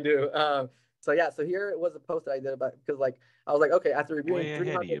posts that I do. So yeah, so here it was a post that I did about, because like I was like, okay, after reviewing Way ahead of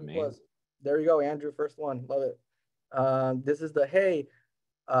 300 you, man. plus, there you go, Andrew, first one, love it. This is the, hey,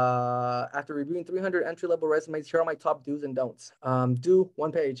 after reviewing 300 entry-level resumes, here are my top do's and don'ts. Do,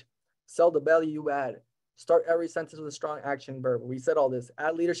 1 page, sell the value you add, start every sentence with a strong action verb. We said all this,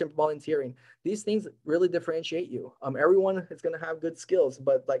 add leadership and volunteering. These things really differentiate you. Everyone is gonna have good skills,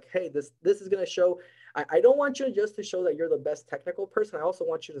 but like, hey, this is gonna show, I don't want you just to show that you're the best technical person. I also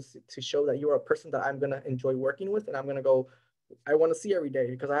want you to show that you're a person that I'm gonna enjoy working with, and I'm gonna go, I wanna see every day,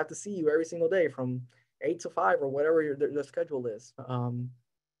 because I have to see you every single day from 8 to 5 or whatever the schedule is.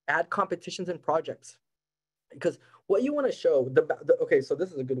 Add competitions and projects, because what you want to show okay, so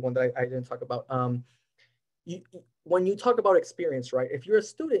this is a good one that I didn't talk about. When you talk about experience, right, if you're a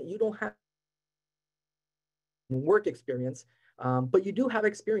student, you don't have work experience, but you do have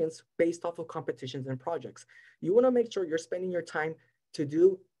experience based off of competitions and projects. You want to make sure you're spending your time to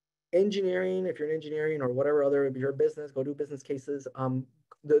do engineering, if you're in engineering, or whatever other, if you're a business, go do business cases.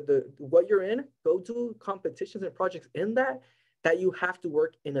 What you're in, go do competitions and projects in that you have to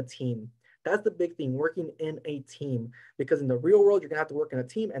work in a team. That's the big thing, working in a team, because in the real world, you're gonna have to work in a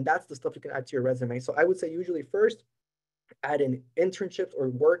team, and that's the stuff you can add to your resume. So I would say usually first, add in internships or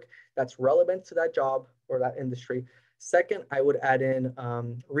work that's relevant to that job or that industry. Second, I would add in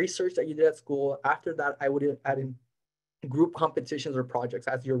research that you did at school. After that, I would add in group competitions or projects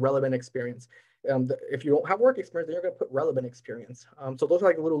as your relevant experience. If you don't have work experience, then you're going to put relevant experience. So those are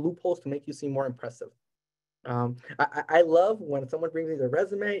like little loopholes to make you seem more impressive. I love when someone brings me their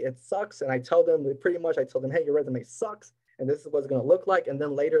resume, it sucks, and I tell them, hey, your resume sucks, and this is what it's going to look like. And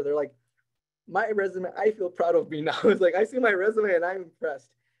then later they're like, my resume, I feel proud of me now. It's like, I see my resume and I'm impressed.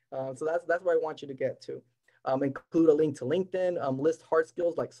 So that's where I want you to get to. Include a link to LinkedIn, list hard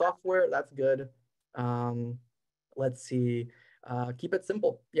skills like software, that's good. Let's see, keep it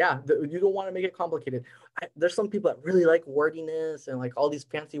simple. Yeah, you don't want to make it complicated. There's some people that really like wordiness and like all these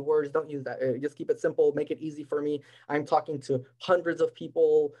fancy words. Don't use that. Just keep it simple, make it easy for me. I'm talking to hundreds of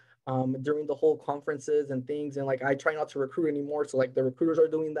people during the whole conferences and things, and like I try not to recruit anymore, so like the recruiters are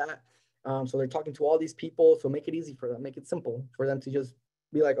doing that. So they're talking to all these people, so make it easy for them, make it simple for them to just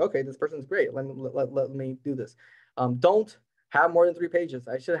be like, okay, this person's great, let me do this. Don't have more than 3 pages.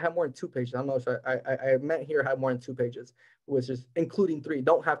 I should have more than 2 pages. I don't know if I meant here have more than 2 pages, which is including 3.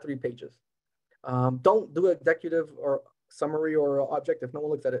 Don't have 3 pages. Don't do executive or summary or object if no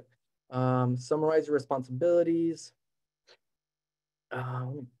one looks at it. Summarize your responsibilities.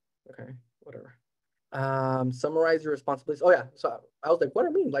 Okay, whatever. Summarize your responsibilities. Oh yeah, so I was like, what do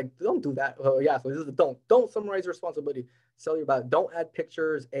I mean? Like, don't do that. Oh yeah, so this is a don't summarize your responsibility. Tell you about it. Don't add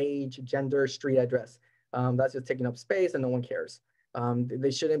pictures, age, gender, street address. That's just taking up space and no one cares.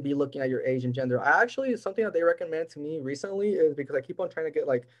 They shouldn't be looking at your age and gender. I actually, something that they recommended to me recently is because I keep on trying to get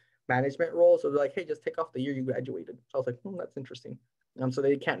like management roles. So they're like, hey, just take off the year you graduated. So I was like, that's interesting. So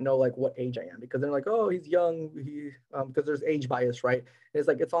they can't know like what age I am, because they're like, oh, he's young. Because there's age bias, right? And it's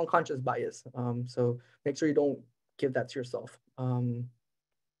like, it's unconscious bias. So make sure you don't give that to yourself. So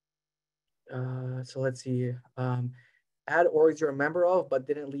let's see. Add orgs you're a member of but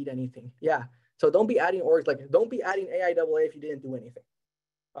didn't lead anything. Yeah. So don't be adding orgs, like don't be adding AIAA if you didn't do anything.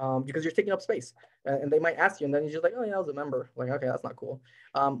 Because you're taking up space, and they might ask you, and then you're just like, oh yeah, I was a member. Like, okay, that's not cool.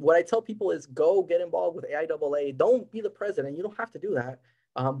 What I tell people is go get involved with AIAA. Don't be the president. You don't have to do that.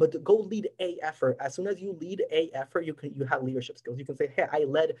 But go lead a effort. As soon as you lead a effort, you have leadership skills. You can say, hey, I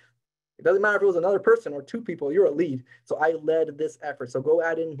led. It doesn't matter if it was another person or 2 people, you're a lead. So I led this effort. So go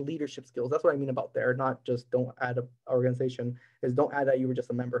add in leadership skills. That's what I mean about there. Not just don't add an organization, is don't add that you were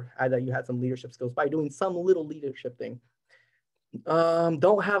just a member. Add that you had some leadership skills by doing some little leadership thing.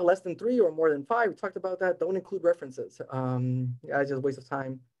 Don't have less than 3 or more than 5. We talked about that. Don't include references. That's just a waste of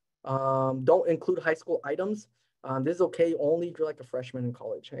time. Don't include high school items. This is okay only if you're like a freshman in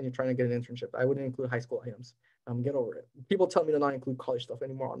college and you're trying to get an internship. I wouldn't include high school items. Get over it. People tell me to not include college stuff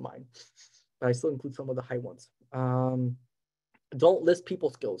anymore on mine, but I still include some of the high ones. Don't list people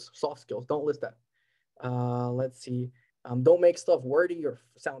skills, soft skills. Don't list that. Let's see. Don't make stuff wordy or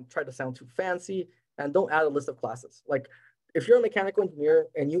try to sound too fancy, and don't add a list of classes. Like if you're a mechanical engineer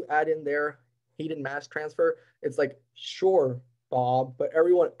and you add in there heat and mass transfer, it's like, sure, Bob, but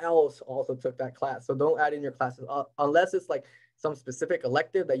everyone else also took that class. So don't add in your classes unless it's like some specific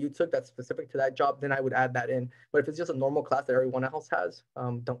elective that you took that's specific to that job, then I would add that in. But if it's just a normal class that everyone else has,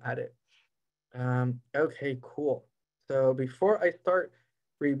 don't add it. Okay, cool. So before I start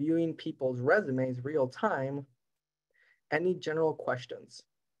reviewing people's resumes real time, any general questions?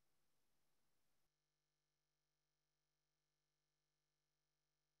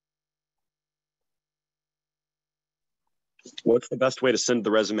 What's the best way to send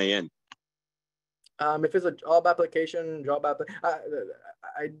the resume in? If it's a job application,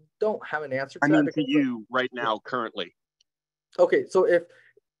 I don't have an answer to that. I mean, to you right now, currently. Okay, so if,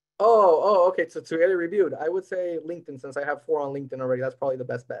 okay, so to get it reviewed, I would say LinkedIn, since I have 4 on LinkedIn already. That's probably the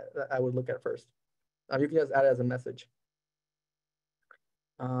best bet that I would look at first. You can just add it as a message.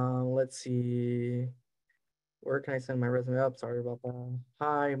 Let's see. Where can I send my resume up? Sorry about that.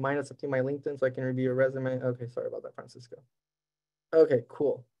 Hi, mind accepting my LinkedIn so I can review your resume. Okay, sorry about that, Francisco. Okay,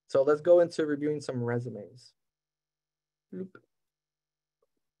 cool. So let's go into reviewing some resumes. Bloop.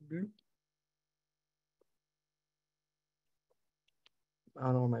 Bloop. I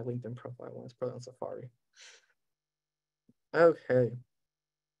don't know where my LinkedIn profile was. Probably on Safari. Okay.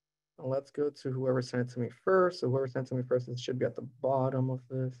 Let's go to whoever sent it to me first. So whoever sent it to me first, it should be at the bottom of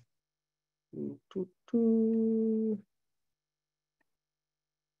this.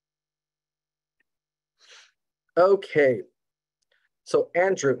 Okay. So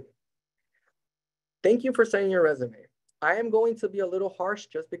Andrew, thank you for sending your resume. I am going to be a little harsh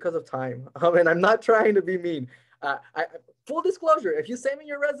just because of time. And I'm not trying to be mean. Full disclosure, if you send me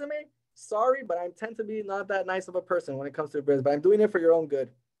your resume, sorry, but I tend to be not that nice of a person when it comes to biz, but I'm doing it for your own good.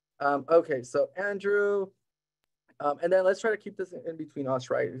 Okay, so Andrew, and then let's try to keep this in between us,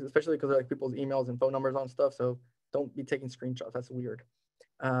 right? Especially because like people's emails and phone numbers on stuff. So don't be taking screenshots. That's weird.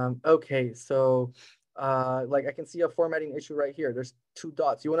 Okay, so like I can see a formatting issue right here. There's 2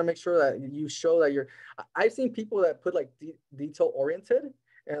 dots. You want to make sure that you show that you're. I've seen people that put like detail oriented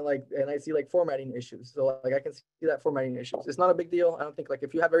and I see like formatting issues. So like I can see that formatting issues. It's not a big deal. I don't think like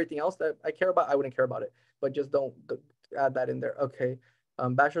if you have everything else that I care about, I wouldn't care about it. But just don't add that in there. Okay.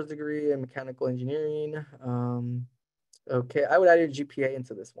 Bachelor's degree in mechanical engineering. Okay, I would add your GPA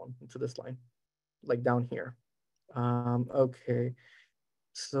into this one, into this line, like down here. Okay.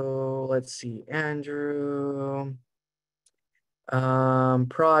 So let's see, Andrew.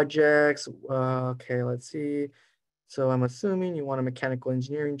 Projects. Okay, let's see. So I'm assuming you want a mechanical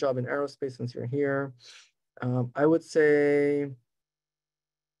engineering job in aerospace since you're here. I would say,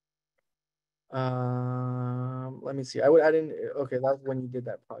 let me see. I would add in, okay, that's when you did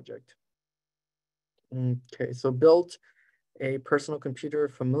that project. Okay, so built a personal computer,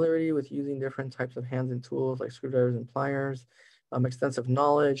 familiarity with using different types of hands and tools like screwdrivers and pliers, extensive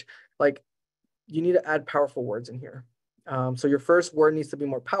knowledge. Like you need to add powerful words in here. So your first word needs to be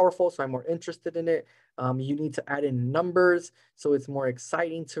more powerful, so I'm more interested in it. You need to add in numbers, so it's more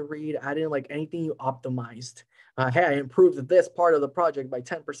exciting to read. Add in like anything you optimized. Hey, I improved this part of the project by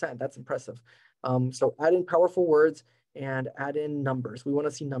 10%. That's impressive. So add in powerful words and add in numbers. We want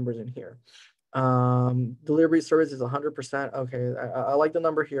to see numbers in here. Delivery service is 100%. Okay, I like the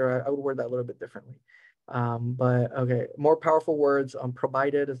number here. I would word that a little bit differently. But okay, more powerful words.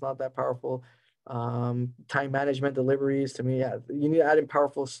 Provided is not that powerful. Time management, deliveries, to me, yeah, you need to add in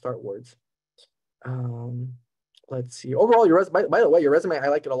powerful start words. Let's see. Overall, your resume, by the way, your resume, I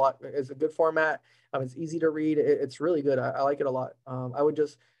like it a lot. It's a good format. It's easy to read. It's really good. I like it a lot. I would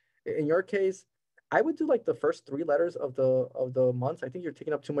just, in your case, I would do like the first 3 letters of the months. I think you're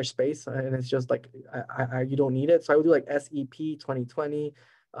taking up too much space, and it's just like you don't need it. So I would do like SEP 2020.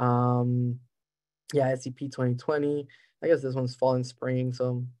 Yeah, SEP 2020. I guess this one's fall and spring,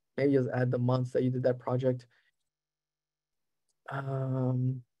 so maybe just add the months that you did that project.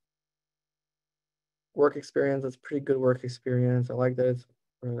 Work experience, that's pretty good work experience. I like that it's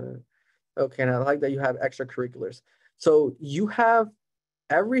okay, and I like that you have extracurriculars. So you have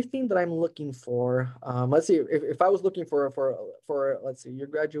everything that I'm looking for. Let's see, if I was looking for let's see, you're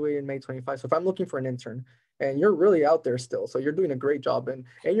graduating in May 25. So if I'm looking for an intern and you're really out there still, so you're doing a great job and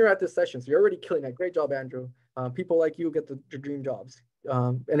you're at this session, so you're already killing it. Great job, Andrew. People like you get the dream jobs.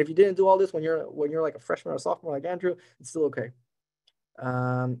 And if you didn't do all this when you're like a freshman or a sophomore like Andrew, it's still okay.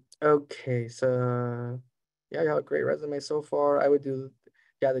 Okay, so Yeah, you have a great resume so far. I would do,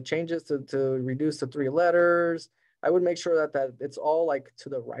 yeah, the changes to reduce to 3 letters. I would make sure that it's all like to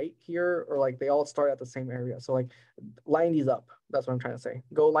the right here, or like they all start at the same area. So like line these up. That's what I'm trying to say.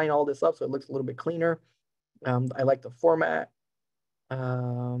 Go line all this up so it looks a little bit cleaner. I like the format.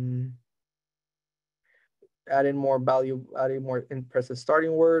 Um, add in more value, add in more impressive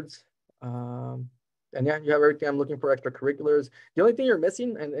starting words. And yeah, you have everything I'm looking for. Extracurriculars. The only thing you're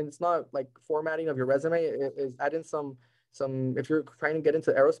missing, and it's not like formatting of your resume, is add in some if you're trying to get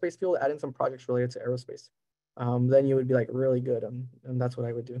into the aerospace field, add in some projects related to aerospace. Then you would be like really good, and that's what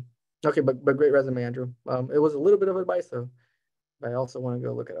I would do. Okay, but great resume, Andrew. It was a little bit of advice though. I also want to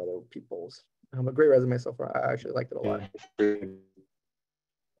go look at other people's. A great resume so far. I actually liked it a lot.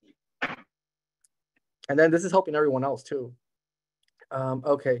 And then this is helping everyone else too.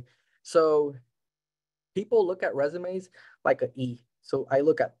 Okay, so people look at resumes like an E. So I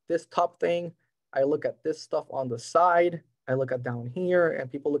look at this top thing, I look at this stuff on the side, I look at down here, and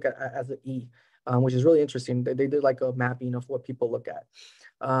people look at as an E, which is really interesting. They did like a mapping of what people look at.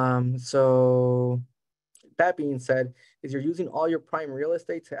 So that being said, is you're using all your prime real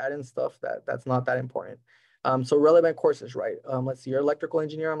estate to add in stuff that's not that important. So relevant courses, right? Let's see, you're electrical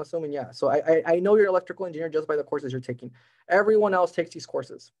engineer, I'm assuming, yeah. So I know you're electrical engineer just by the courses you're taking. Everyone else takes these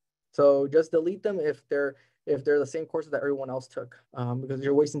courses. So just delete them if they're the same courses that everyone else took, because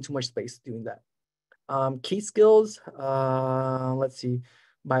you're wasting too much space doing that. Key skills, let's see,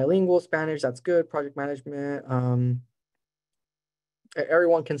 bilingual Spanish, that's good. Project management,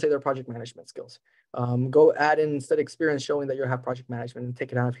 everyone can say their project management skills. Go add in instead experience showing that you have project management and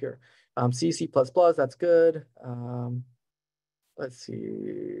take it out of here. C, C++, that's good. Let's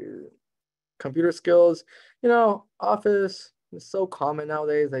see, computer skills, Office is so common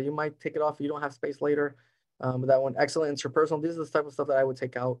nowadays that you might take it off if you don't have space later. But that one, excellent interpersonal, this is the type of stuff that I would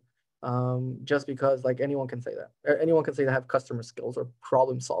take out, just because like anyone can say that. Or anyone can say they have customer skills or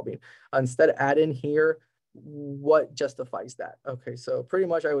problem solving. Instead, add in here what justifies that. Okay, so pretty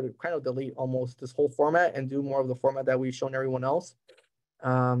much I would kind of delete almost this whole format and do more of the format that we've shown everyone else.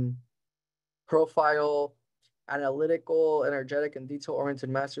 Profile, analytical, energetic, and detail-oriented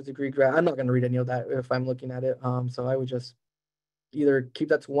master's degree grad. I'm not going to read any of that if I'm looking at it. So I would just either keep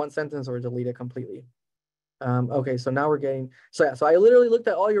that to one sentence or delete it completely. Okay, so now we're getting, so yeah, so I literally looked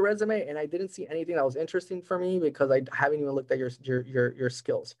at all your resume and I didn't see anything that was interesting for me because I haven't even looked at your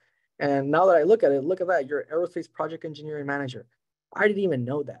skills. And now that I look at it, look at that, you're an aerospace project engineering manager. I didn't even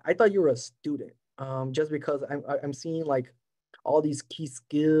know that. I thought you were a student, just because I'm seeing like all these key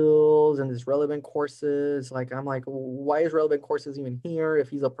skills and these relevant courses. Like I'm like, why is relevant courses even here if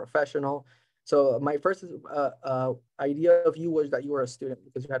he's a professional? So my first idea of you was that you were a student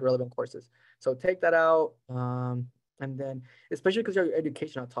because you had relevant courses. So take that out. And then, especially because you have your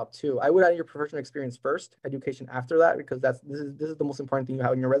education on top too, I would add your professional experience first, education after that, because this is the most important thing you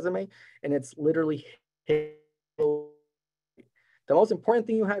have in your resume, and it's literally the most important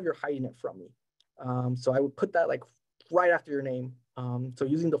thing you have. You're hiding it from me. So I would put that like right after your name. So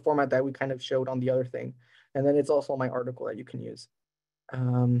using the format that we kind of showed on the other thing, and then it's also my article that you can use.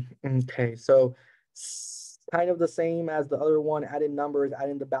 Okay, so kind of the same as the other one, add in numbers, add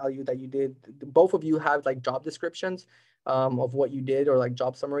in the value that you did. Both of you have like job descriptions of what you did, or like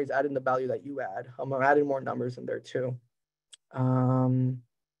job summaries, add in the value that you add. I'm adding more numbers in there too.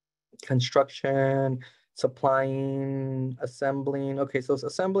 Construction, supplying, assembling. Okay, so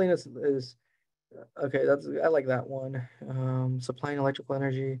assembling is okay, I like that one. Supplying electrical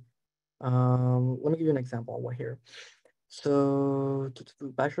energy. Let me give you an example on one here. So,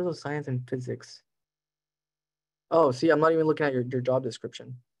 Bachelor of Science in Physics. Oh, see, I'm not even looking at your job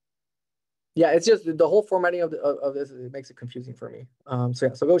description. Yeah, it's just the whole formatting of this, it makes it confusing for me. So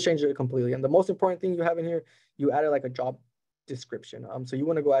yeah, so go change it completely. And the most important thing you have in here, you added like a job description. So you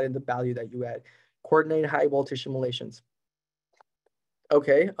want to go add in the value that you add. Coordinate high voltage simulations.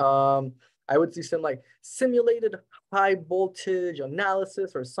 Okay. I would see some like simulated high voltage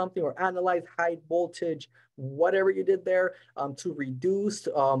analysis or something, or analyze high voltage, whatever you did there, to reduce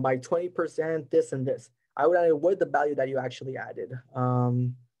by 20% this and this. I would add what the value that you actually added.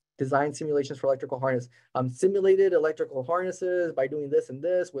 Design simulations for electrical harness. Simulated electrical harnesses by doing this and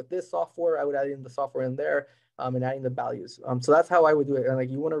this with this software. I would add in the software in there, and adding the values. So that's how I would do it. And like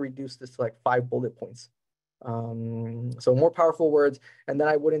you want to reduce this to like 5 bullet points. So more powerful words, and then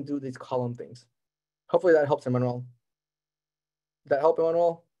I wouldn't do these column things. Hopefully that helps, Emmanuel. Did that help,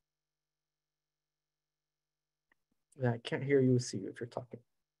 Emmanuel? Yeah, I can't hear you, see if you're talking.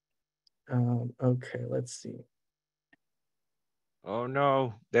 Okay, let's see. Oh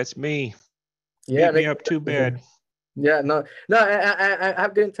no, that's me. Yeah, Beat me up too bad. Yeah, no, I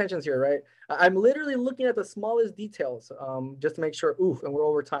have good intentions here, right? I'm literally looking at the smallest details, just to make sure. Oof, and we're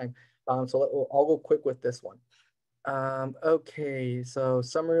over time. So I'll go quick with this one. Okay, so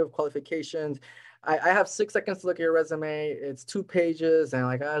summary of qualifications. I have 6 seconds to look at your resume. It's 2 pages, and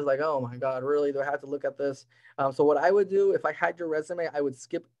like I was like, oh my God, really? Do I have to look at this? So what I would do if I had your resume, I would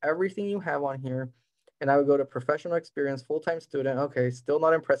skip everything you have on here, and I would go to professional experience, full-time student. Okay, still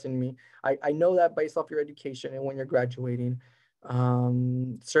not impressing me. I know that based off your education and when you're graduating.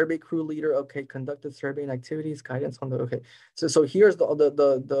 Survey crew leader. Okay, conducted surveying activities, guidance on the. Okay, so here's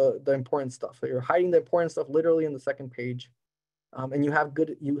the important stuff. So you're hiding the important stuff literally in the second page, and you have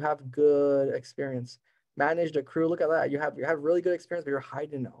good experience. Manage the crew. Look at that. You have really good experience, but you're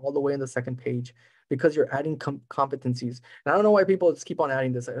hiding it all the way in the second page because you're adding competencies. And I don't know why people just keep on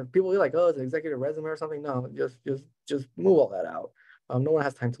adding this. People are like, oh, it's an executive resume or something. No, just move all that out. No one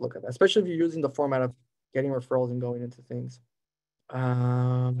has time to look at that, especially if you're using the format of getting referrals and going into things.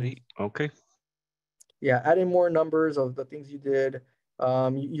 Okay. Yeah, add in more numbers of the things you did.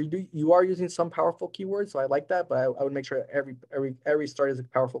 You are using some powerful keywords, so I like that, but I would make sure every start is a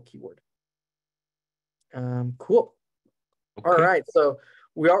powerful keyword. Cool. Okay. All right, so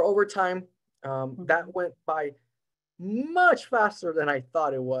we are over time. That went by much faster than I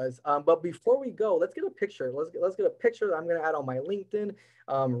thought it was. But before we go, let's get a picture. Let's get a picture that I'm gonna add on my LinkedIn.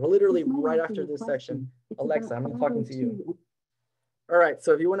 Literally right after this section. Alexa, I'm talking to you. All right,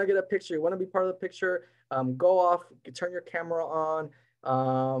 so if you want to get a picture, you want to be part of the picture, go off, turn your camera on,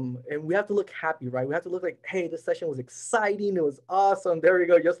 and we have to look happy, right? We have to look like, hey, this session was exciting, it was awesome. There we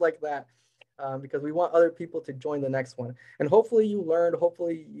go, just like that, because we want other people to join the next one. And hopefully you learned,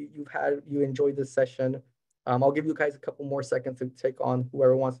 hopefully you enjoyed this session. I'll give you guys a couple more seconds to take on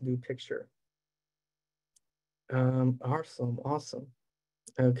whoever wants to do a picture. Awesome.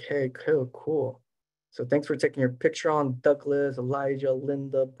 Okay, cool. So thanks for taking your picture on Douglas, Elijah,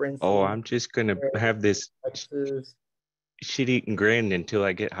 Linda, Brinson. Oh, I'm just gonna have this shit-eating grin until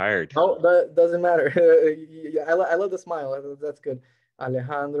I get hired. Oh, that doesn't matter. I love the smile. That's good.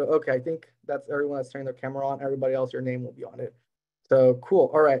 Alejandro. Okay, I think that's everyone that's turning their camera on. Everybody else, your name will be on it. So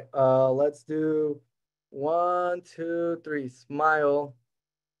cool. All right. Let's do 1, 2, 3. Smile.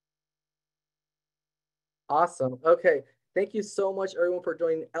 Awesome. Okay. Thank you so much, everyone, for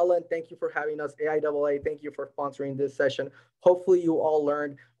joining. Ellen, thank you for having us. AIAA, thank you for sponsoring this session. Hopefully, you all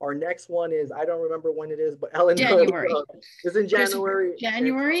learned. Our next one is, I don't remember when it is, but Ellen January. It's in January.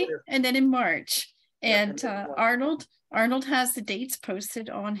 And then in March. And Arnold has the dates posted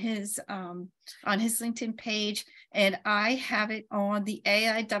on his LinkedIn page, and I have it on the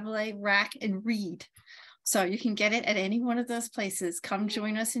AIAA Rack and Read. So you can get it at any one of those places. Come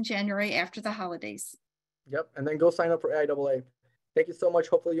join us in January after the holidays. Yep, and then go sign up for AIAA. Thank you so much.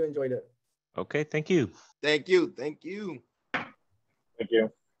 Hopefully you enjoyed it. Okay, thank you. Thank you. Thank you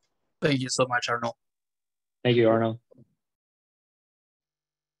so much, Arnold. Thank you, Arnold.